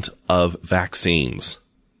equivalent of vaccines.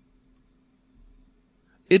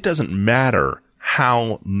 It doesn't matter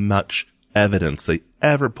how much evidence they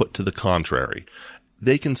ever put to the contrary.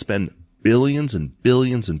 They can spend billions and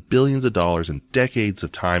billions and billions of dollars and decades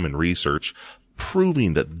of time and research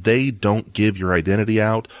proving that they don't give your identity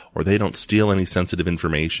out or they don't steal any sensitive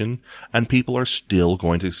information, and people are still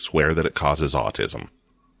going to swear that it causes autism.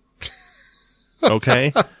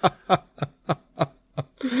 Okay?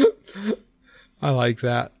 I like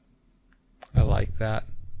that.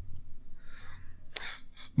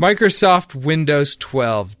 Microsoft Windows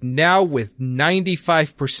 12, now with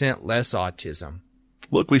 95% less autism.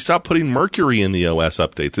 Look, we stopped putting Mercury in the OS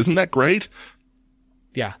updates. Isn't that great?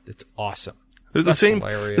 Yeah, that's awesome. There's That's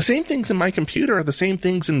the same things in my computer are the same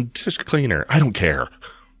things in dish cleaner. I don't care.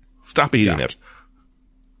 Stop eating it.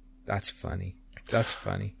 That's funny.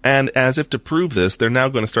 And as if to prove this, they're now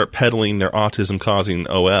going to start peddling their autism-causing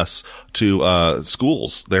OS to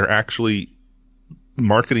schools. They're actually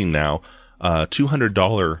marketing now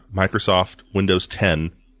 $200 Microsoft Windows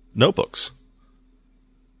 10 notebooks.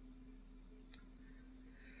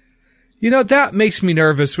 That makes me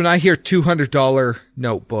nervous when I hear $200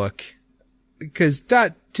 notebook, because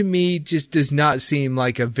that to me just does not seem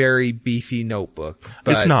like a very beefy notebook.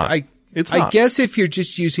 But it's not. I guess if you're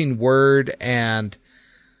just using Word and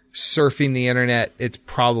surfing the internet, it's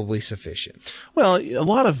probably sufficient. Well, a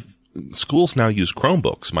lot of schools now use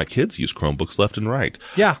Chromebooks. My kids use Chromebooks left and right.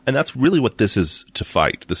 Yeah. And that's really what this is to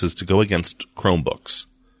fight. This is to go against Chromebooks.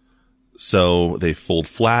 So they fold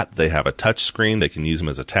flat. They have a touch screen. They can use them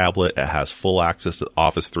as a tablet. It has full access to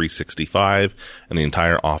Office 365 and the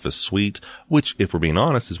entire Office suite, which, if we're being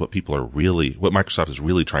honest, is what what Microsoft is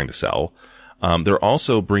really trying to sell. They're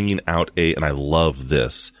also bringing out and I love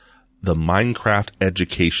this, the Minecraft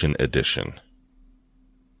Education Edition.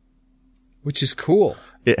 Which is cool.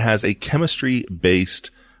 It has a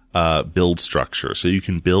chemistry-based build structure. So you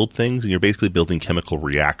can build things, and you're basically building chemical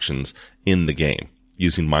reactions in the game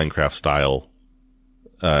using Minecraft-style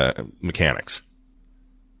mechanics.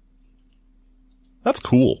 That's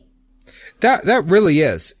cool. That really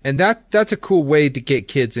is. And that's a cool way to get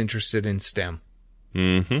kids interested in STEM.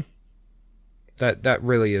 Mm-hmm. That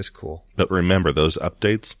really is cool. But remember, those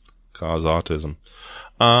updates cause autism.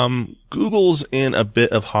 Google's in a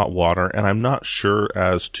bit of hot water, and I'm not sure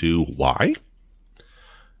as to why.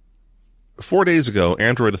 4 days ago,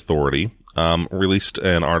 Android Authority released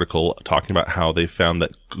an article talking about how they found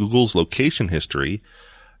that Google's location history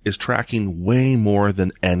is tracking way more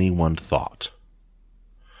than anyone thought.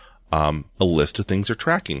 A list of things they're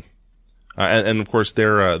tracking. And of course,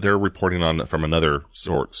 they're reporting on from another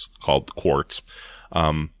source called Quartz,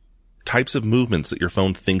 types of movements that your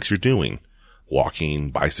phone thinks you're doing.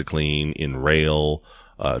 Walking, bicycling, in rail,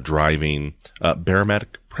 driving,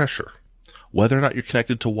 barometric pressure, whether or not you're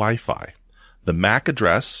connected to Wi-Fi, the MAC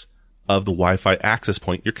address of the Wi-Fi access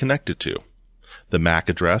point you're connected to, the MAC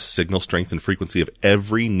address, signal strength, and frequency of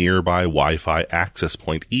every nearby Wi-Fi access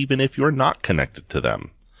point, even if you're not connected to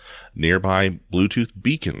them. Nearby Bluetooth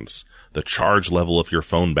beacons, the charge level of your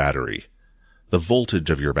phone battery, the voltage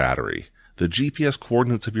of your battery, the GPS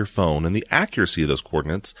coordinates of your phone, and the accuracy of those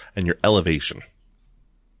coordinates, and your elevation.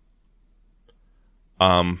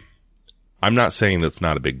 I'm not saying that's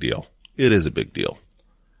not a big deal. It is a big deal.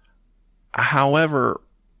 However,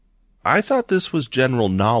 I thought this was general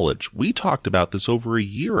knowledge. We talked about this over a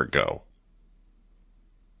year ago.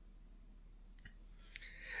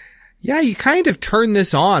 Yeah, you kind of turn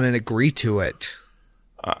this on and agree to it.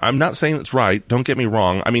 I'm not saying it's right. Don't get me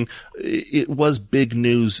wrong. I mean, it was big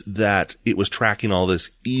news that it was tracking all this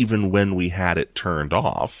even when we had it turned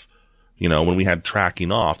off. You know, when we had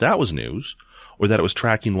tracking off, that was news. Or that it was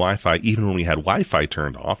tracking Wi-Fi even when we had Wi-Fi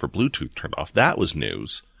turned off or Bluetooth turned off. That was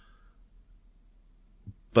news.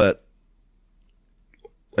 But,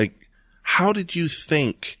 like, how did you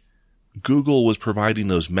think Google was providing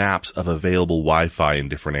those maps of available Wi-Fi in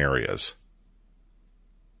different areas?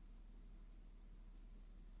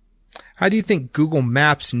 How do you think Google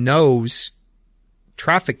Maps knows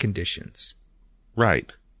traffic conditions?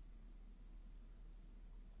 Right.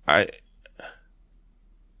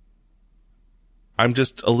 I'm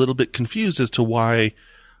just a little bit confused as to why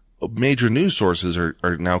major news sources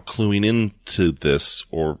are now cluing into this,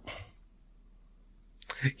 or...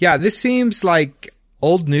 Yeah, this seems like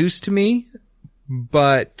old news to me,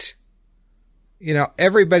 but, you know,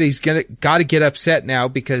 everybody's got to get upset now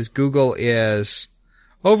because Google is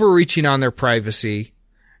overreaching on their privacy.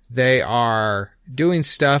 They are doing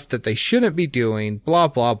stuff that they shouldn't be doing, blah,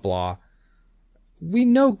 blah, blah. We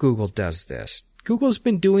know Google does this. Google's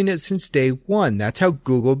been doing it since day one. That's how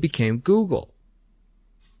Google became Google.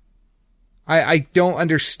 I don't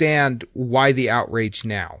understand why the outrage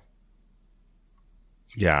now.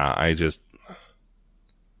 Yeah,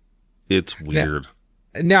 it's weird.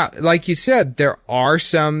 Now, like you said, there are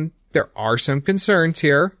some concerns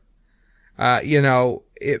here. You know,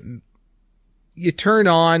 you turn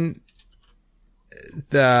on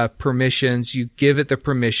the permissions, you give it the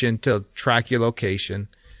permission to track your location.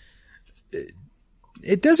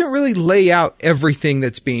 It doesn't really lay out everything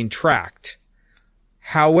that's being tracked.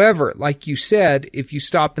 However, like you said, if you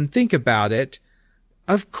stop and think about it,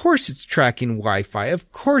 of course it's tracking Wi-Fi.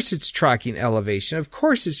 Of course it's tracking elevation. Of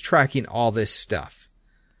course it's tracking all this stuff.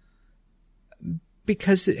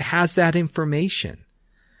 Because it has that information.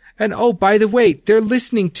 And oh, by the way, they're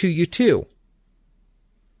listening to you too.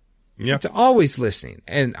 Yeah. It's always listening.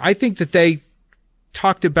 And I think that they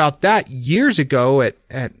talked about that years ago at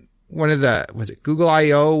one of the, was it Google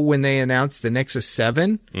I/O when they announced the Nexus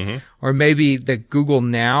 7? Mm-hmm. Or maybe the Google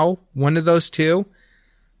Now, one of those two.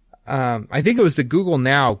 I think it was the Google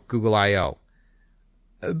Now, Google I/O.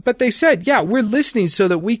 But they said, yeah, we're listening so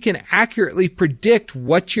that we can accurately predict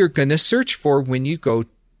what you're going to search for when you go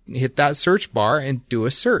hit that search bar and do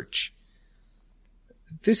a search.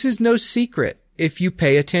 This is no secret if you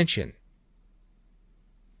pay attention.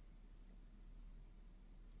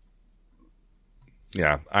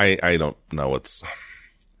 Yeah, I don't know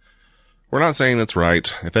we're not saying it's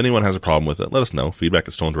right. If anyone has a problem with it, let us know.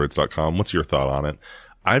 Feedback@stonedroids.com. What's your thought on it?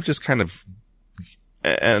 I've just kind of,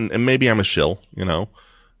 and maybe I'm a shill, you know.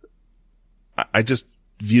 I just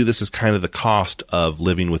view this as kind of the cost of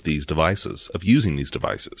living with these devices, of using these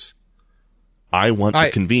devices. I want the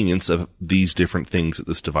convenience of these different things that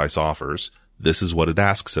this device offers. This is what it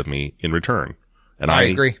asks of me in return. And I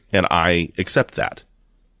agree. And I accept that.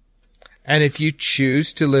 And if you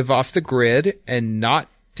choose to live off the grid and not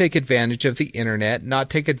take advantage of the internet,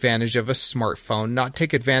 not take advantage of a smartphone, not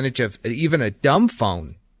take advantage of even a dumb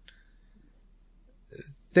phone,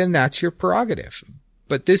 then that's your prerogative.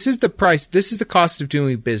 But this is the price. This is the cost of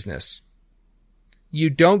doing business. You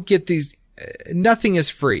don't get these. Nothing is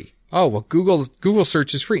free. Oh, well, Google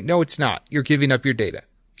search is free. No, it's not. You're giving up your data.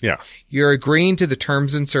 Yeah. You're agreeing to the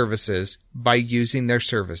terms and services by using their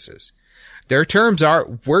services. Their terms are,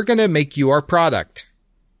 we're going to make you our product.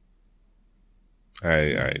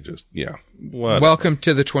 I just, yeah. Whatever. Welcome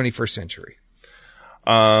to the 21st century.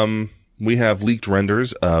 We have leaked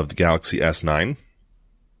renders of the Galaxy S9.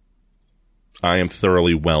 I am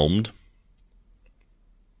thoroughly whelmed.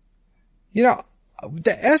 You know,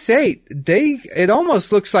 the S8, it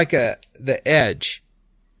almost looks like the Edge.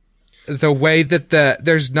 The way that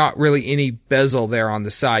there's not really any bezel there on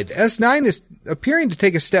the side. The S9 is appearing to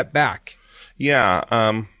take a step back. Yeah,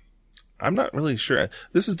 I'm not really sure.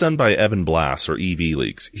 This is done by Evan Blass or EV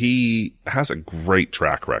Leaks. He has a great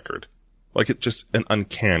track record. Like, it's just an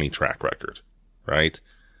uncanny track record, right?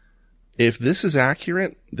 If this is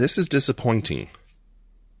accurate, this is disappointing.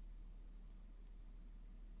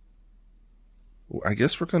 I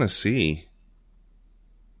guess we're going to see.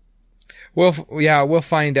 We'll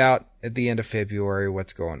find out at the end of February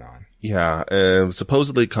what's going on. Yeah,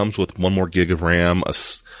 supposedly it comes with 1 more gig of RAM, a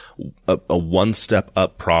 1-step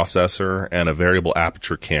up processor, and a variable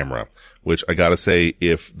aperture camera, which I gotta say,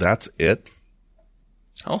 if that's it,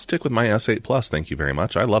 I'll stick with my S8 Plus, thank you very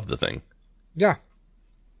much. I love the thing. Yeah.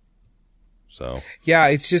 So. Yeah,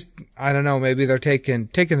 it's just, I don't know, maybe they're taking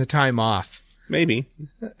the time off. Maybe.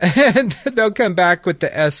 And they'll come back with the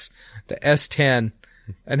S10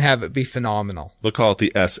 and have it be phenomenal. They'll call it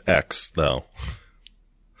the SX, though.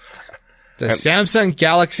 The Samsung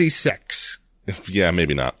Galaxy 6. Yeah,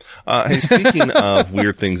 maybe not. Hey, speaking of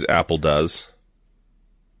weird things Apple does,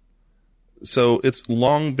 so it's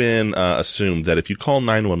long been assumed that if you call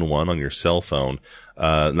 911 on your cell phone,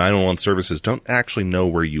 911 services don't actually know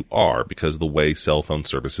where you are because of the way cell phone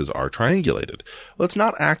services are triangulated. Well, it's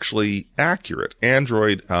not actually accurate.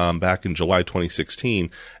 Android, back in July 2016,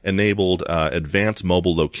 enabled advanced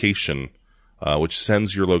mobile location, which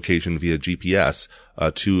sends your location via GPS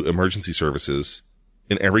to emergency services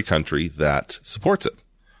in every country that supports it.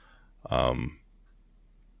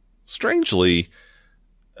 Strangely,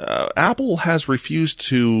 Apple has refused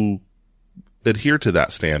to adhere to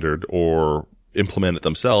that standard or implement it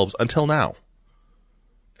themselves until now.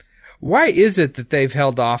 Why is it that they've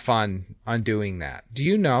held off on doing that? Do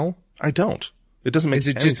you know? I don't. It doesn't make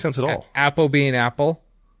any sense at all. Apple being Apple?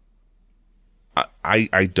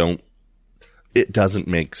 I don't. It doesn't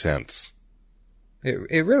make sense.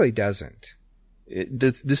 It really doesn't.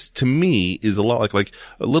 This to me is a lot like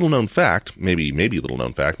a little known fact, maybe a little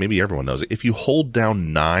known fact, maybe everyone knows it. If you hold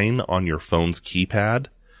down 9 on your phone's keypad,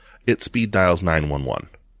 it speed dials 911.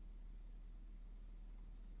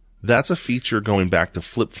 That's a feature going back to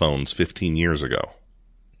flip phones 15 years ago.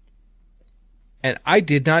 And I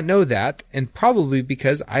did not know that, and probably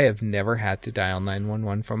because I have never had to dial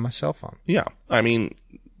 911 from my cell phone. Yeah. I mean,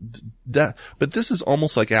 but this is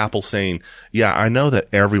almost like Apple saying, yeah, I know that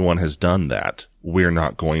everyone has done that. We're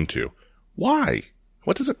not going to. Why?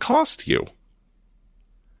 What does it cost you?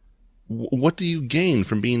 What do you gain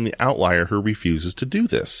from being the outlier who refuses to do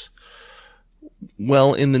this?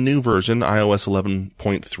 Well, in the new version, iOS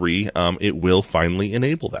 11.3, it will finally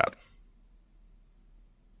enable that.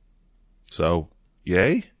 So,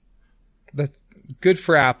 yay? That's good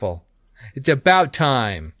for Apple. It's about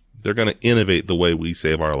time. They're going to innovate the way we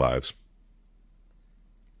save our lives.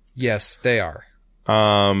 Yes, they are.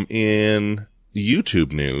 In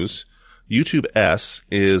YouTube news, YouTube S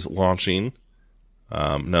is launching.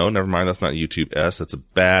 No, never mind. That's not YouTube S. That's a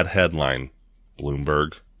bad headline.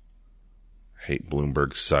 Bloomberg. Hate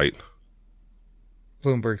Bloomberg's site.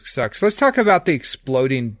 Bloomberg sucks. Let's talk about the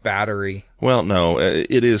exploding battery. Well, no,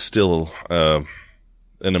 it is still an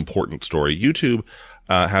important story. YouTube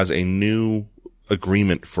has a new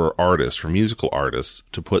agreement for artists, for musical artists,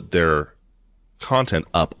 to put their content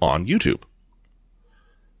up on YouTube.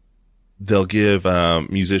 They'll give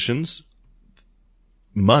musicians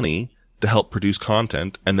money to help produce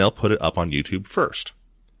content, and they'll put it up on YouTube first.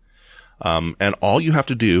 And all you have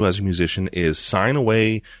to do as a musician is sign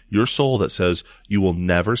away your soul that says you will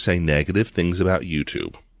never say negative things about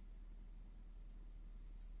YouTube.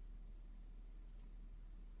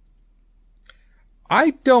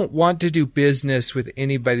 I don't want to do business with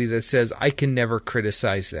anybody that says I can never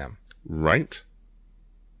criticize them. Right?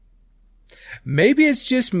 Maybe it's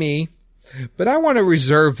just me, but I want to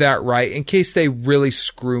reserve that right in case they really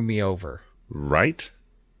screw me over. Right?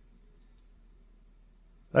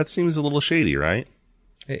 That seems a little shady, right?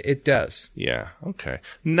 It does. Yeah, okay.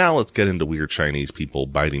 Now let's get into weird Chinese people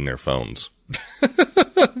biting their phones.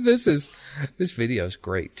 This video is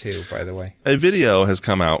great too, by the way. A video has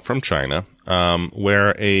come out from China,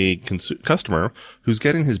 where a customer who's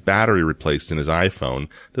getting his battery replaced in his iPhone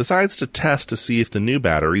decides to test to see if the new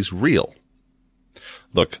battery's real.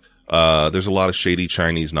 Look, there's a lot of shady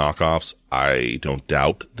Chinese knockoffs. I don't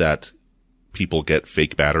doubt that people get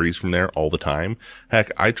fake batteries from there all the time.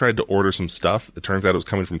 Heck, I tried to order some stuff. It turns out it was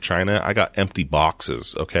coming from China. I got empty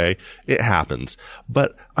boxes, okay? It happens.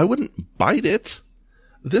 But I wouldn't bite it.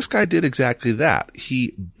 This guy did exactly that.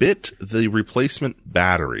 He bit the replacement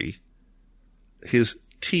battery. His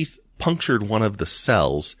teeth punctured one of the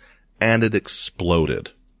cells, and it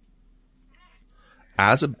exploded.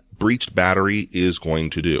 As a breached battery is going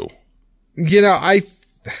to do. You know,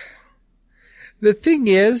 the thing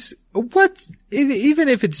is, even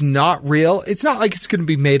if it's not real, it's not like it's going to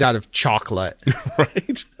be made out of chocolate.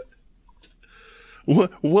 Right?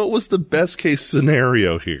 What was the best case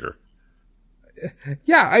scenario here?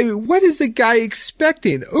 Yeah, what is the guy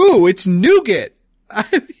expecting? Ooh, it's nougat.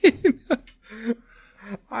 I mean,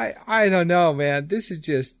 I don't know, man. This is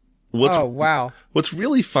just, wow. What's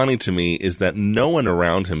really funny to me is that no one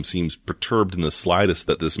around him seems perturbed in the slightest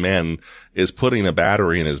that this man is putting a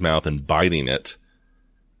battery in his mouth and biting it.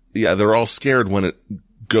 Yeah, they're all scared when it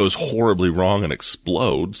goes horribly wrong and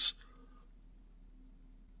explodes.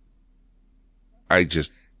 I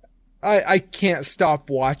can't stop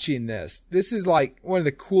watching this. This is like one of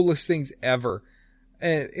the coolest things ever.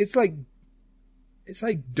 And it's like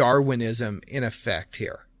Darwinism in effect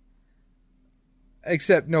here.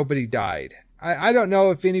 Except nobody died. I don't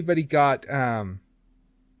know if anybody got,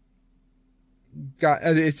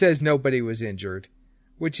 it says nobody was injured,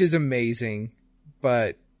 which is amazing,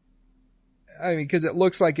 but I mean, cause it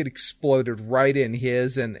looks like it exploded right in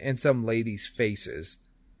his and some ladies' faces.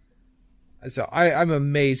 So I'm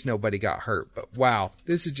amazed nobody got hurt, but wow,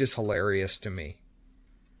 this is just hilarious to me.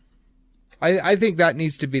 I think that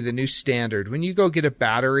needs to be the new standard. When you go get a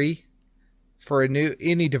battery for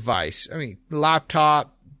any device, I mean,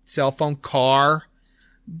 laptop, cell phone, car,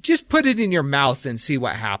 just put it in your mouth and see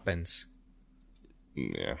what happens.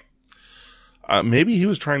 Yeah. Maybe he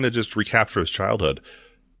was trying to just recapture his childhood.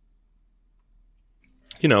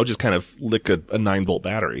 You know, just kind of lick a 9-volt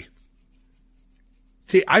battery.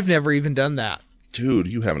 See, I've never even done that. Dude,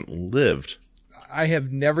 you haven't lived. I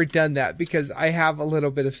have never done that because I have a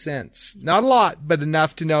little bit of sense. Not a lot, but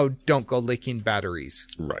enough to know don't go licking batteries.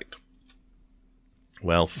 Right.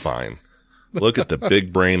 Well, fine. Look at the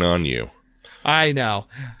big brain on you. I know.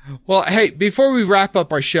 Well, hey, before we wrap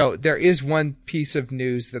up our show, there is one piece of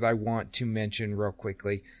news that I want to mention real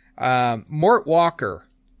quickly. Mort Walker,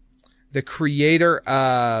 the creator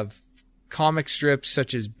of comic strips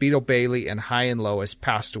such as Beetle Bailey and High and Low, has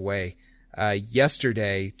passed away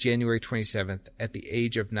yesterday, January 27th, at the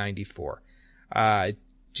age of 94.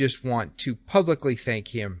 Just want to publicly thank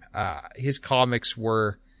him. His comics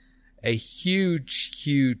were a huge,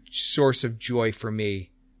 huge source of joy for me.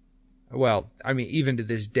 Well, I mean, even to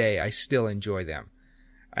this day, I still enjoy them.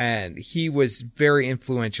 And he was very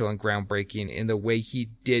influential and groundbreaking in the way he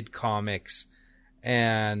did comics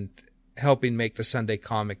and helping make the Sunday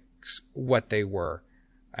comics what they were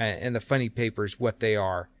and the funny papers what they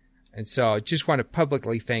are. And so I just want to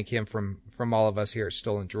publicly thank him from all of us here at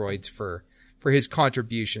Stolen Droids for his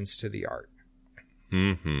contributions to the art.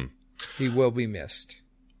 Mm-hmm. He will be missed.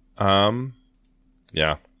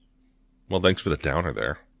 Yeah. Well, thanks for the downer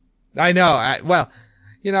there. I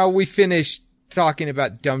know. We finished talking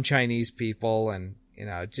about dumb Chinese people and,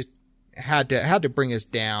 just had to bring us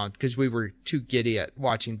down because we were too giddy at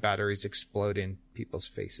watching batteries explode in people's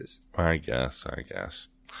faces. I guess.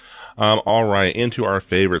 All right. Into our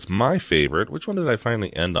favorites. My favorite, which one did I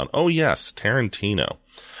finally end on? Oh, yes. Tarantino.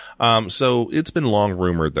 So it's been long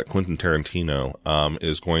rumored that Quentin Tarantino,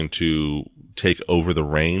 is going to take over the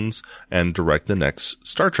reins and direct the next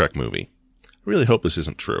Star Trek movie. I really hope this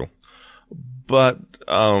isn't true. But,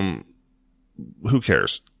 who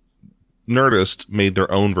cares? Nerdist made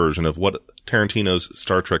their own version of what Tarantino's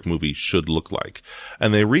Star Trek movie should look like.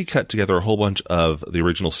 And they recut together a whole bunch of the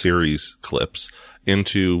original series clips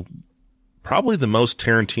into probably the most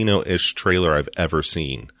Tarantino-ish trailer I've ever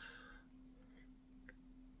seen.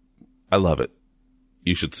 I love it.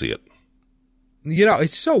 You should see it.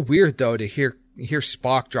 It's so weird though to hear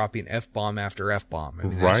Spock dropping F-bomb after F-bomb. I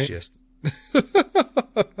mean, right? That's just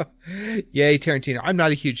yay, Tarantino. I'm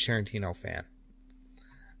not a huge Tarantino fan.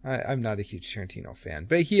 I'm not a huge Tarantino fan,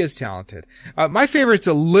 but he is talented. My favorite's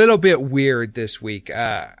a little bit weird this week.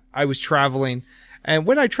 I was traveling, and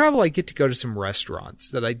when I travel, I get to go to some restaurants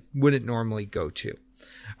that I wouldn't normally go to.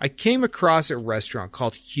 I came across a restaurant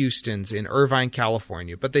called Houston's in Irvine,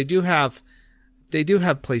 California, but they do have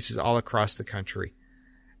places all across the country.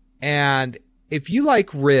 And if you like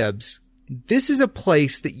ribs, this is a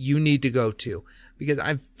place that you need to go to because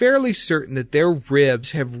I'm fairly certain that their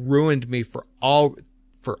ribs have ruined me for all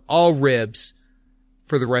ribs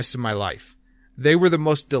for the rest of my life. They were the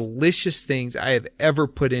most delicious things I have ever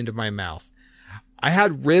put into my mouth. I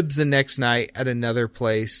had ribs the next night at another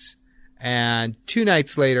place and 2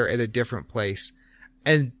 nights later at a different place.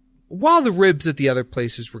 And while the ribs at the other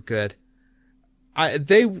places were good,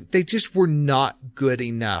 they just were not good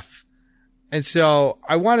enough. And so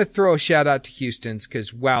I want to throw a shout out to Houston's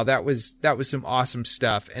because wow, that was some awesome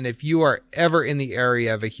stuff. And if you are ever in the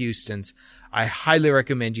area of a Houston's, I highly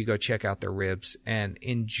recommend you go check out their ribs and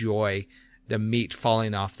enjoy the meat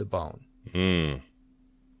falling off the bone.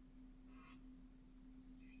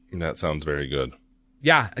 That sounds very good.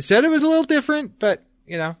 Yeah, I said it was a little different, but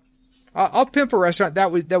I'll pimp a restaurant.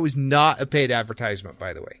 That was not a paid advertisement,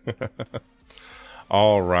 by the way.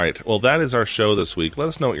 All right. Well, that is our show this week. Let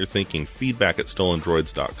us know what you're thinking. Feedback at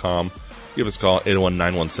stolendroids.com. Give us a call,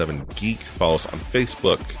 801-917-GEEK. Follow us on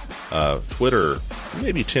Facebook, Twitter,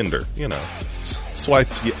 maybe Tinder. You know, swipe,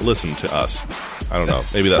 listen to us. I don't know.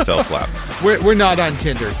 Maybe that fell flat. We're not on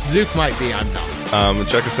Tinder. Zook might be. I'm not.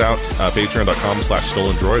 Check us out,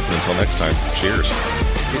 patreon.com/stolendroids. And until next time, cheers.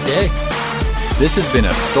 Good day. This has been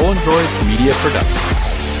a Stolen Droids Media Production.